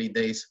very early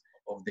days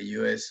of the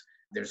US.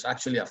 There's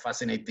actually a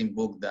fascinating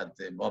book that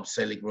Bob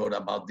Selig wrote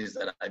about this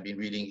that I've been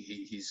reading.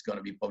 He's going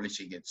to be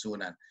publishing it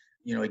soon. And,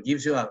 it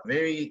gives you a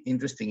very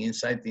interesting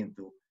insight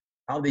into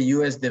how the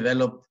US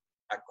developed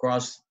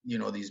across,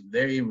 this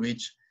very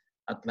rich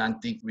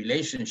Atlantic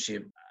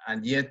relationship.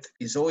 And yet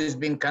it's always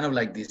been kind of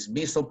like this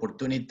missed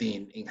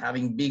opportunity in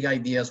having big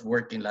ideas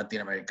work in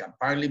Latin America,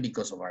 partly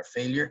because of our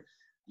failure.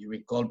 You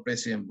recall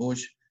President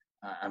Bush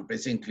and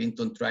President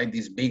Clinton tried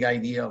this big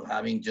idea of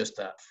having just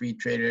a free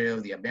trade area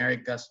of the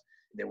Americas.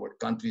 There were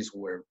countries who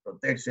were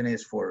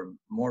protectionist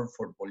more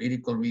for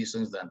political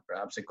reasons than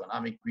perhaps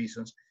economic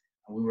reasons.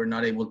 And we were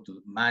not able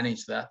to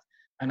manage that.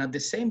 And at the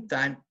same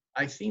time,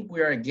 I think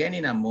we are again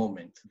in a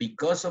moment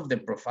because of the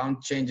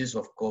profound changes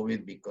of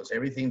COVID, because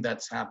everything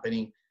that's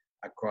happening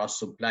across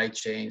supply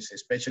chains,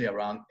 especially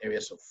around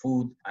areas of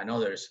food and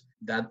others,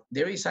 that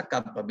there is a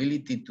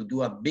capability to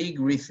do a big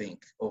rethink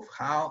of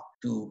how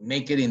to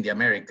make it in the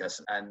Americas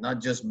and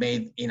not just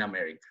made in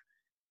America.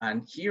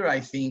 And here I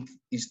think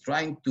is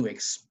trying to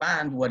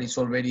expand what is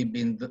already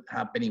been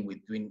happening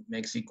between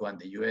Mexico and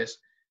the US,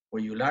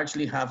 where you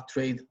largely have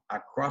trade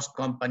across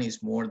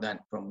companies more than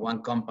from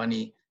one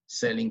company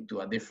selling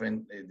to a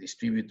different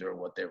distributor or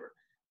whatever.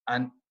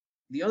 And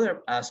the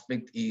other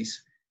aspect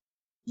is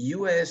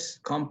US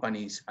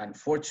companies,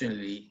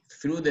 unfortunately,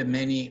 through the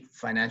many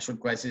financial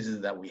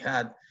crises that we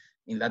had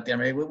in Latin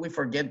America, we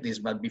forget this,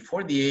 but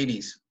before the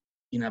 80s,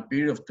 in a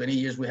period of 20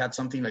 years, we had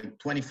something like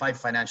 25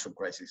 financial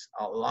crises.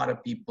 A lot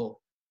of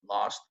people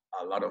lost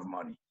a lot of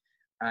money.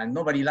 And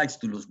nobody likes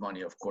to lose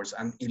money, of course.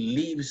 And it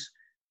leaves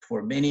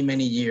for many,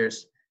 many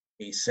years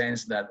a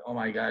sense that, oh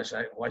my gosh,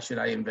 why should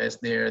I invest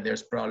there?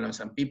 There's problems.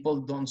 And people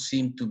don't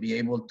seem to be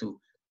able to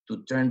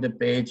turn the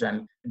page.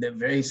 And the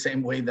very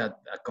same way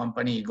that a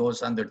company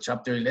goes under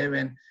Chapter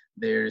 11,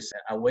 there's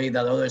a way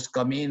that others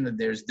come in,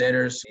 there's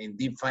debtors in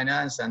deep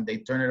finance and they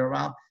turn it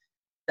around.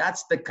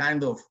 That's the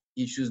kind of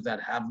issues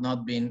that have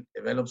not been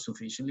developed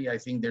sufficiently. I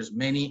think there's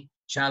many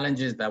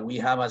challenges that we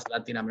have as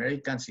Latin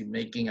Americans in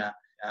making an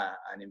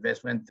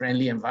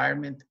investment-friendly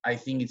environment. I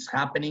think it's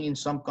happening in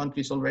some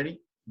countries already,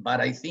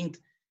 but I think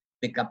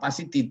the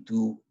capacity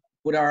to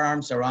put our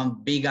arms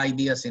around big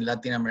ideas in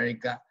Latin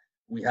America,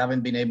 we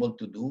haven't been able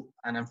to do.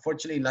 And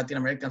unfortunately, Latin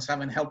Americans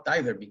haven't helped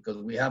either because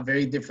we have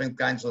very different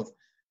kinds of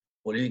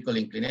political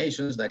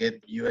inclinations that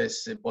get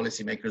US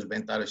policymakers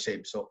bent out of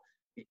shape. So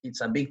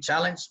it's a big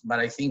challenge, but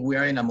I think we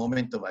are in a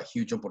moment of a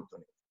huge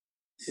opportunity.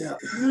 Yeah,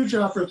 huge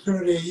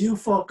opportunity. You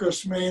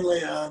focus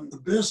mainly on the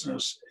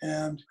business,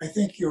 and I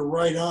think you're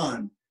right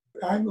on.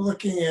 I'm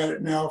looking at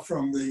it now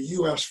from the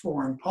US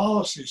foreign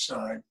policy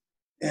side,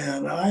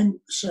 and I'm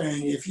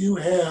saying if you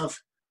have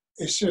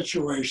a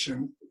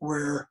situation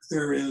where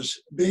there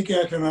is big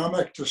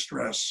economic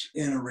distress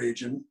in a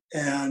region,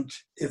 and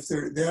if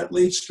that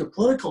leads to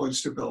political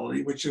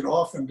instability, which it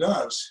often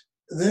does,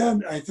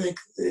 then I think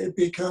it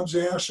becomes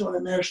a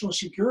national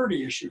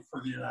security issue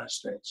for the United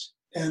States.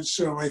 And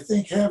so I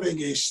think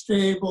having a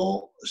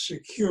stable,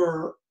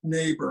 secure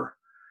neighbor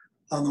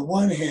on the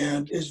one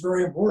hand is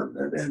very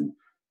important.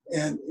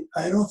 And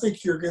I don't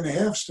think you're going to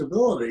have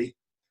stability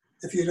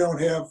if you don't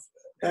have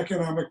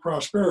economic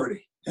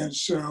prosperity. And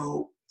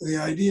so the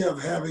idea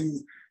of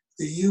having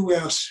the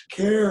U.S.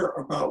 care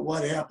about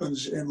what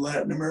happens in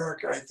Latin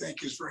America, I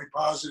think, is very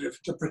positive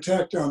to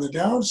protect on the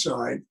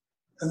downside.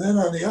 And then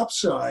on the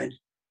upside,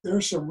 there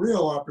are some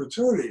real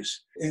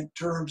opportunities in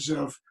terms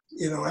of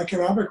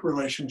economic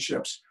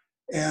relationships.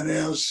 And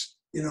as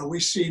we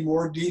see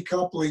more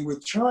decoupling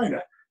with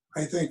China,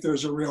 I think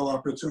there's a real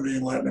opportunity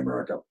in Latin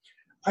America.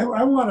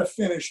 I want to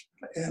finish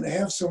and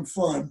have some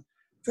fun,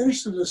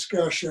 finish the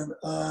discussion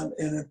on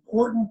an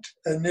important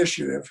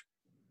initiative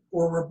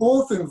where we're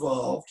both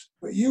involved,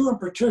 but you in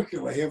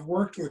particular have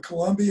worked with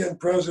Colombian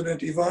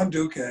President Ivan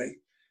Duque,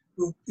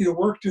 who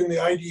worked in the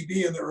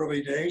IDB in the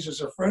early days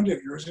as a friend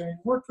of yours, and you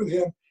worked with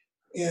him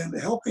in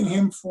helping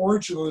him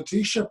forge the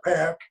Leticia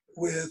Pact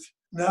with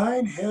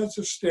 9 heads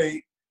of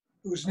state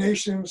whose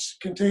nations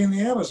contain the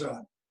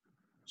Amazon.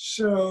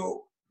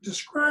 So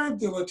describe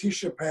the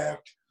Leticia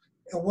Pact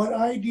and what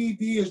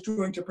IDB is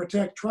doing to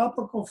protect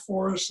tropical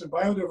forests and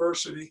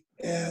biodiversity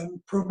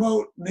and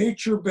promote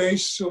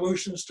nature-based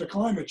solutions to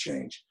climate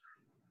change.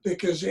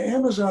 because the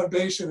Amazon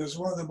basin is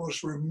one of the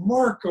most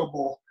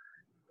remarkable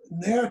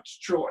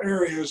natural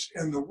areas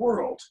in the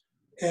world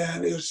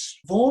and is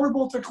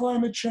vulnerable to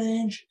climate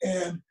change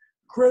and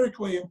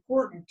critically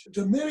important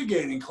to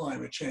mitigating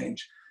climate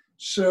change.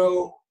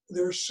 So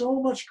there's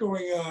so much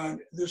going on.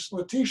 This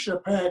Letitia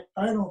Pact,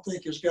 I don't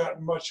think has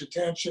gotten much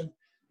attention.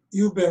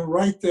 You've been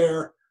right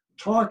there.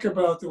 Talk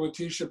about the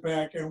Letitia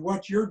Pact and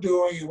what you're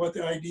doing and what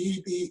the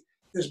IDEB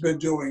has been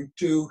doing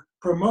to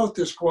promote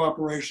this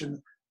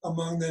cooperation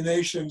among the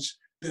nations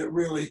that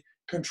really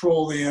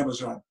control the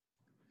Amazon.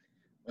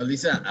 Well,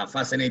 this is a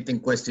fascinating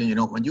question. You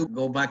know, when you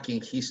go back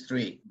in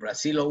history,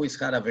 Brazil always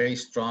had a very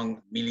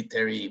strong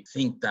military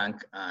think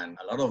tank and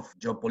a lot of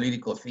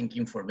geopolitical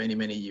thinking for many,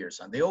 many years.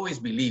 And they always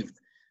believed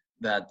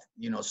that,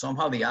 you know,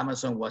 somehow the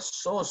Amazon was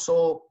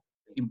so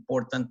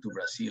important to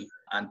Brazil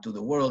and to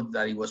the world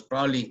that it was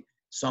probably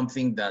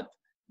something that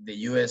the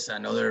US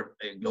and other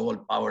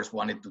global powers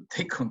wanted to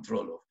take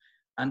control of.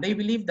 And they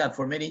believed that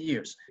for many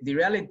years. The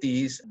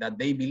reality is that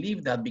they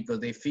believed that because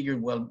they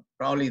figured, well,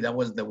 probably that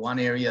was the one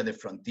area, the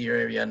frontier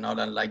area, not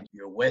unlike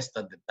your West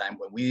at the time,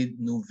 when we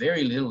knew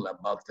very little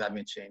about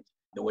climate change,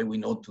 the way we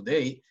know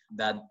today,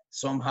 that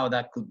somehow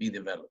that could be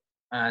developed.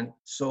 And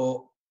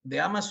so the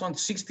Amazon,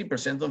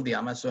 60% of the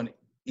Amazon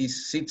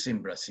sits in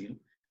Brazil.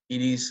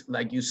 It is,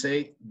 like you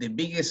say, the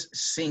biggest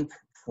sink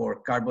for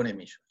carbon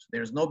emissions.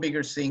 There's no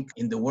bigger sink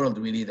in the world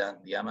really than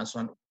the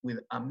Amazon, with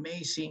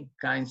amazing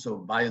kinds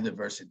of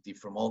biodiversity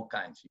from all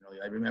kinds. You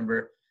know, I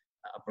remember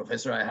a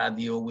professor I had,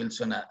 D.O.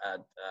 Wilson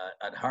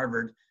at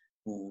Harvard,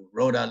 who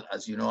wrote,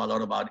 as you know, a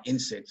lot about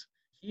insects.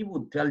 He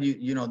would tell you,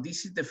 you know,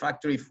 this is the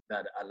factory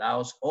that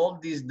allows all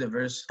these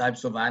diverse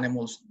types of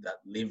animals that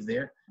live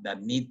there,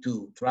 that need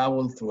to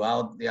travel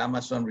throughout the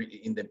Amazon,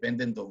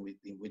 independent of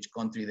in which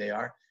country they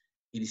are.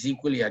 It is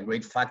equally a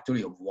great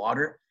factory of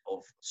water,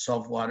 of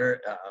soft water,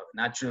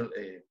 natural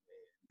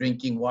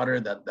drinking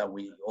water that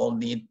we all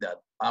need, that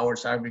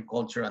powers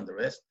agriculture and the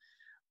rest.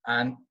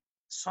 And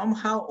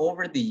somehow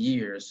over the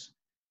years,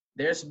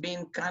 there's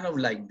been kind of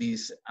like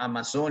this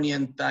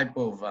Amazonian type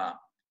of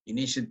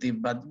initiative,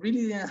 but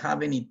really didn't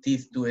have any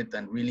teeth to it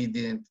and really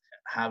didn't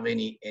have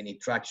any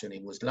traction.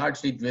 It was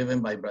largely driven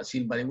by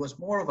Brazil, but it was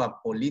more of a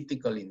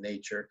political in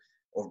nature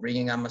of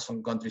bringing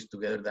Amazon countries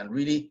together than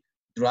really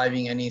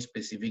driving any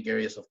specific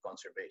areas of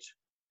conservation.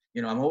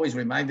 You know, I'm always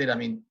reminded, I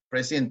mean,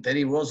 President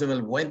Teddy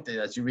Roosevelt went,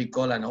 as you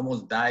recall, and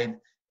almost died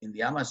in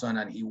the Amazon,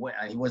 and he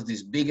was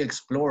this big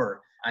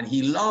explorer, and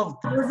he loved—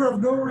 River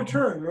of no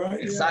return, right?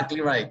 Exactly,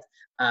 yeah. Right.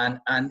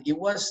 And it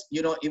was,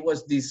 you know, it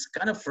was this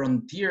kind of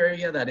frontier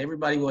area that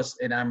everybody was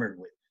enamored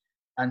with.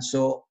 And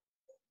so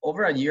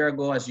over a year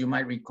ago, as you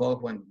might recall,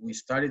 when we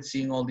started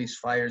seeing all these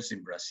fires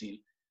in Brazil,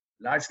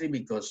 largely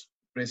because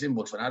President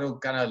Bolsonaro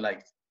kind of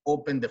like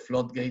opened the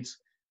floodgates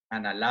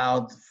and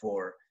allowed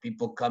for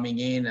people coming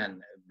in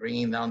and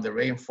bringing down the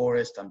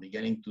rainforest and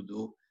beginning to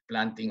do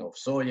planting of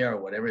soya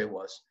or whatever it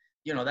was,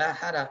 you know, that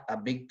had a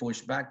big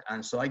pushback.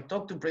 And so I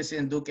talked to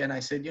President Duque and I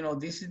said, you know,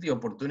 this is the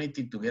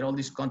opportunity to get all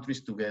these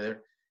countries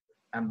together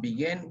and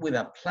begin with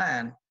a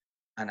plan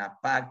and a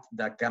pact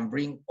that can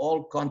bring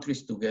all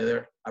countries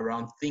together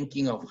around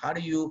thinking of how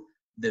do you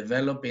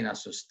develop in a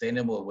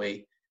sustainable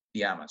way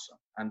the Amazon.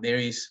 And there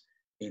is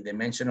a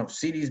dimension of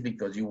cities,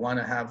 because you want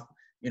to have,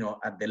 you know,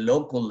 at the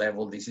local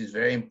level, this is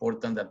very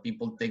important that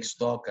people take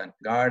stock and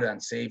guard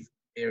and save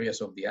areas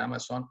of the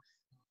Amazon.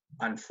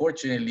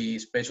 Unfortunately,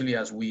 especially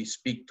as we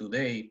speak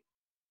today,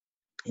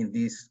 in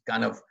this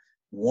kind of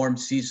warm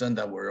season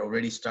that we're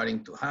already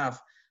starting to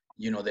have,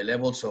 you know, the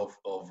levels of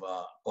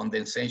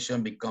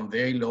condensation become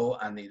very low,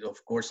 and it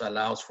of course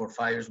allows for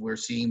fires. We're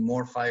seeing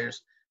more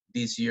fires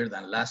this year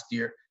than last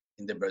year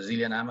in the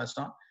Brazilian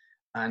Amazon.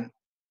 And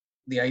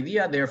the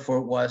idea,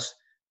 therefore, was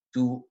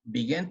to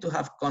begin to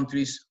have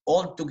countries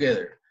all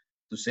together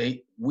to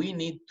say, we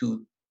need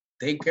to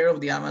take care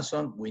of the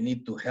Amazon, we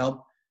need to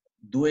help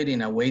do it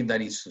in a way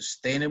that is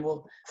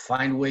sustainable,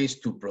 find ways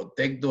to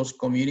protect those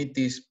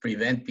communities,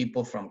 prevent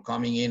people from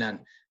coming in and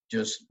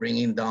just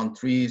bringing down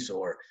trees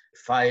or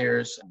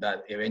fires that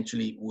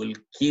eventually will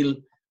kill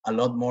a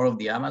lot more of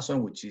the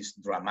Amazon, which is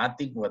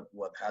dramatic,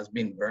 what has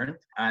been burned.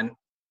 And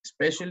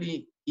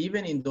especially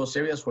even in those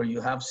areas where you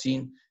have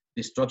seen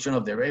destruction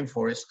of the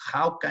rainforest,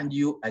 how can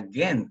you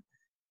again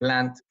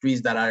plant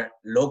trees that are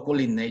local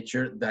in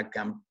nature that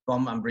can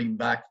come and bring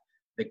back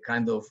the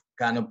kind of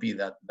canopy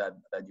that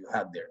you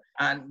had there?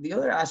 And the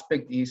other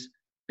aspect is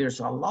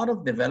there's a lot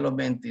of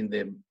development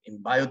in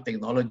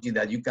biotechnology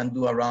that you can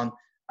do around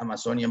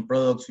Amazonian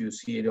products. You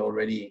see it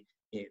already.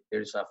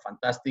 There's a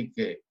fantastic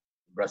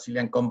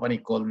Brazilian company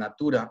called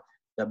Natura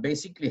that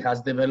basically has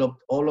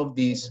developed all of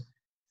these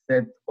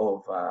set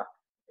of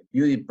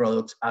beauty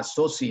products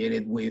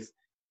associated with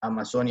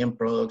Amazonian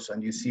products,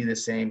 and you see the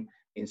same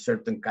in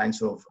certain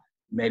kinds of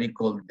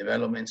medical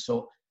development.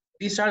 So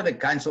these are the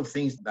kinds of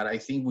things that I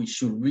think we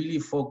should really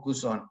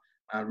focus on,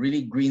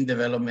 really green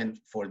development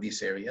for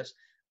these areas.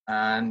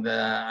 And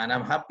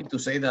I'm happy to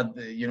say that,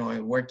 you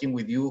know, working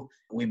with you,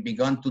 we've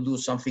begun to do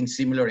something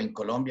similar in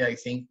Colombia. I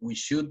think we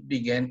should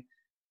begin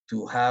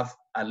to have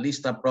at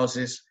least a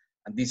process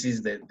And this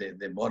is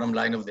the bottom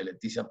line of the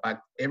Leticia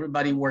Pact.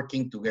 Everybody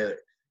working together.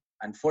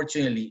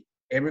 Unfortunately,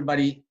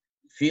 everybody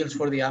feels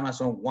for the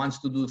Amazon, wants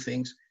to do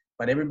things,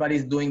 but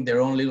everybody's doing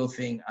their own little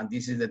thing. And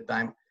this is the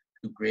time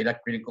to create a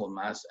critical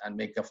mass and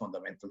make a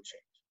fundamental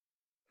change.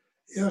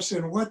 Yes,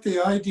 and what the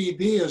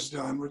IDB has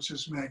done, which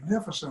is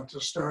magnificent to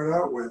start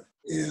out with,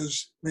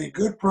 is made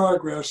good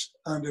progress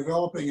on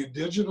developing a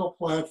digital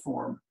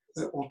platform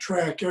that will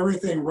track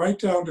everything right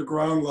down to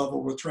ground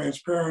level with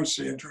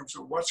transparency in terms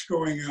of what's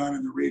going on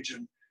in the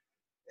region.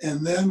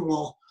 And then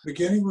we'll,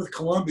 beginning with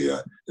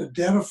Colombia,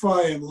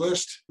 identify and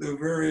list the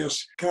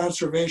various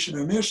conservation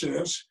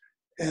initiatives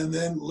and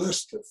then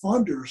list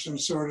funders and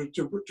sort of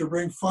to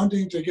bring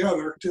funding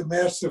together to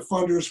match the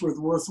funders with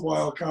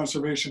worthwhile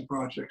conservation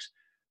projects.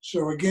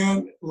 So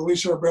again,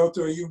 Luis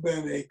Alberto, you've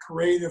been a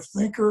creative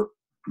thinker,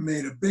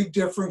 made a big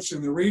difference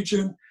in the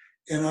region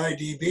in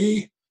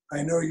IDB.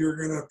 I know you're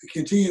going to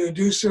continue to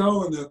do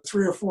so in the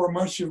 3 or 4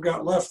 months you've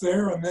got left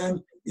there. And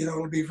then,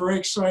 it'll be very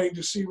exciting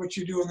to see what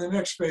you do in the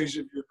next phase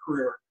of your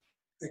career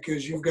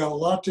because you've got a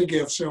lot to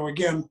give. So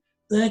again,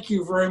 thank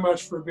you very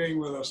much for being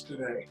with us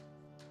today.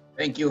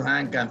 Thank you,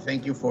 Hank, and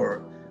thank you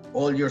for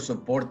all your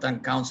support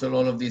and counsel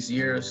all of these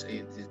years.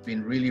 It's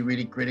been really,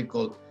 really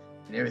critical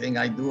in everything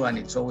I do, and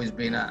it's always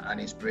been an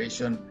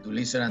inspiration to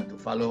listen and to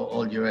follow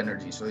all your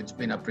energy. So it's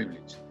been a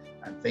privilege.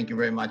 And thank you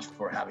very much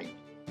for having me.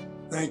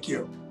 Thank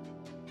you.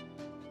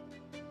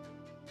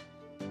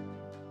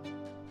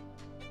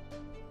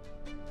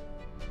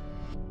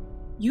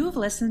 You have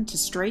listened to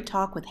Straight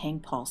Talk with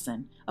Hank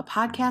Paulson, a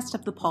podcast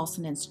of the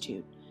Paulson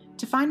Institute.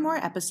 To find more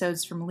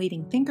episodes from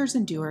leading thinkers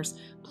and doers,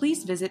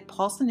 please visit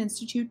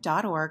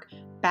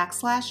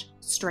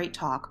paulsoninstitute.org/Straight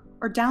Talk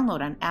or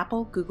download on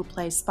Apple, Google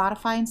Play,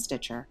 Spotify, and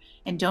Stitcher.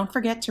 And don't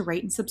forget to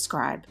rate and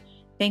subscribe.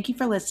 Thank you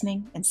for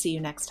listening and see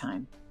you next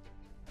time.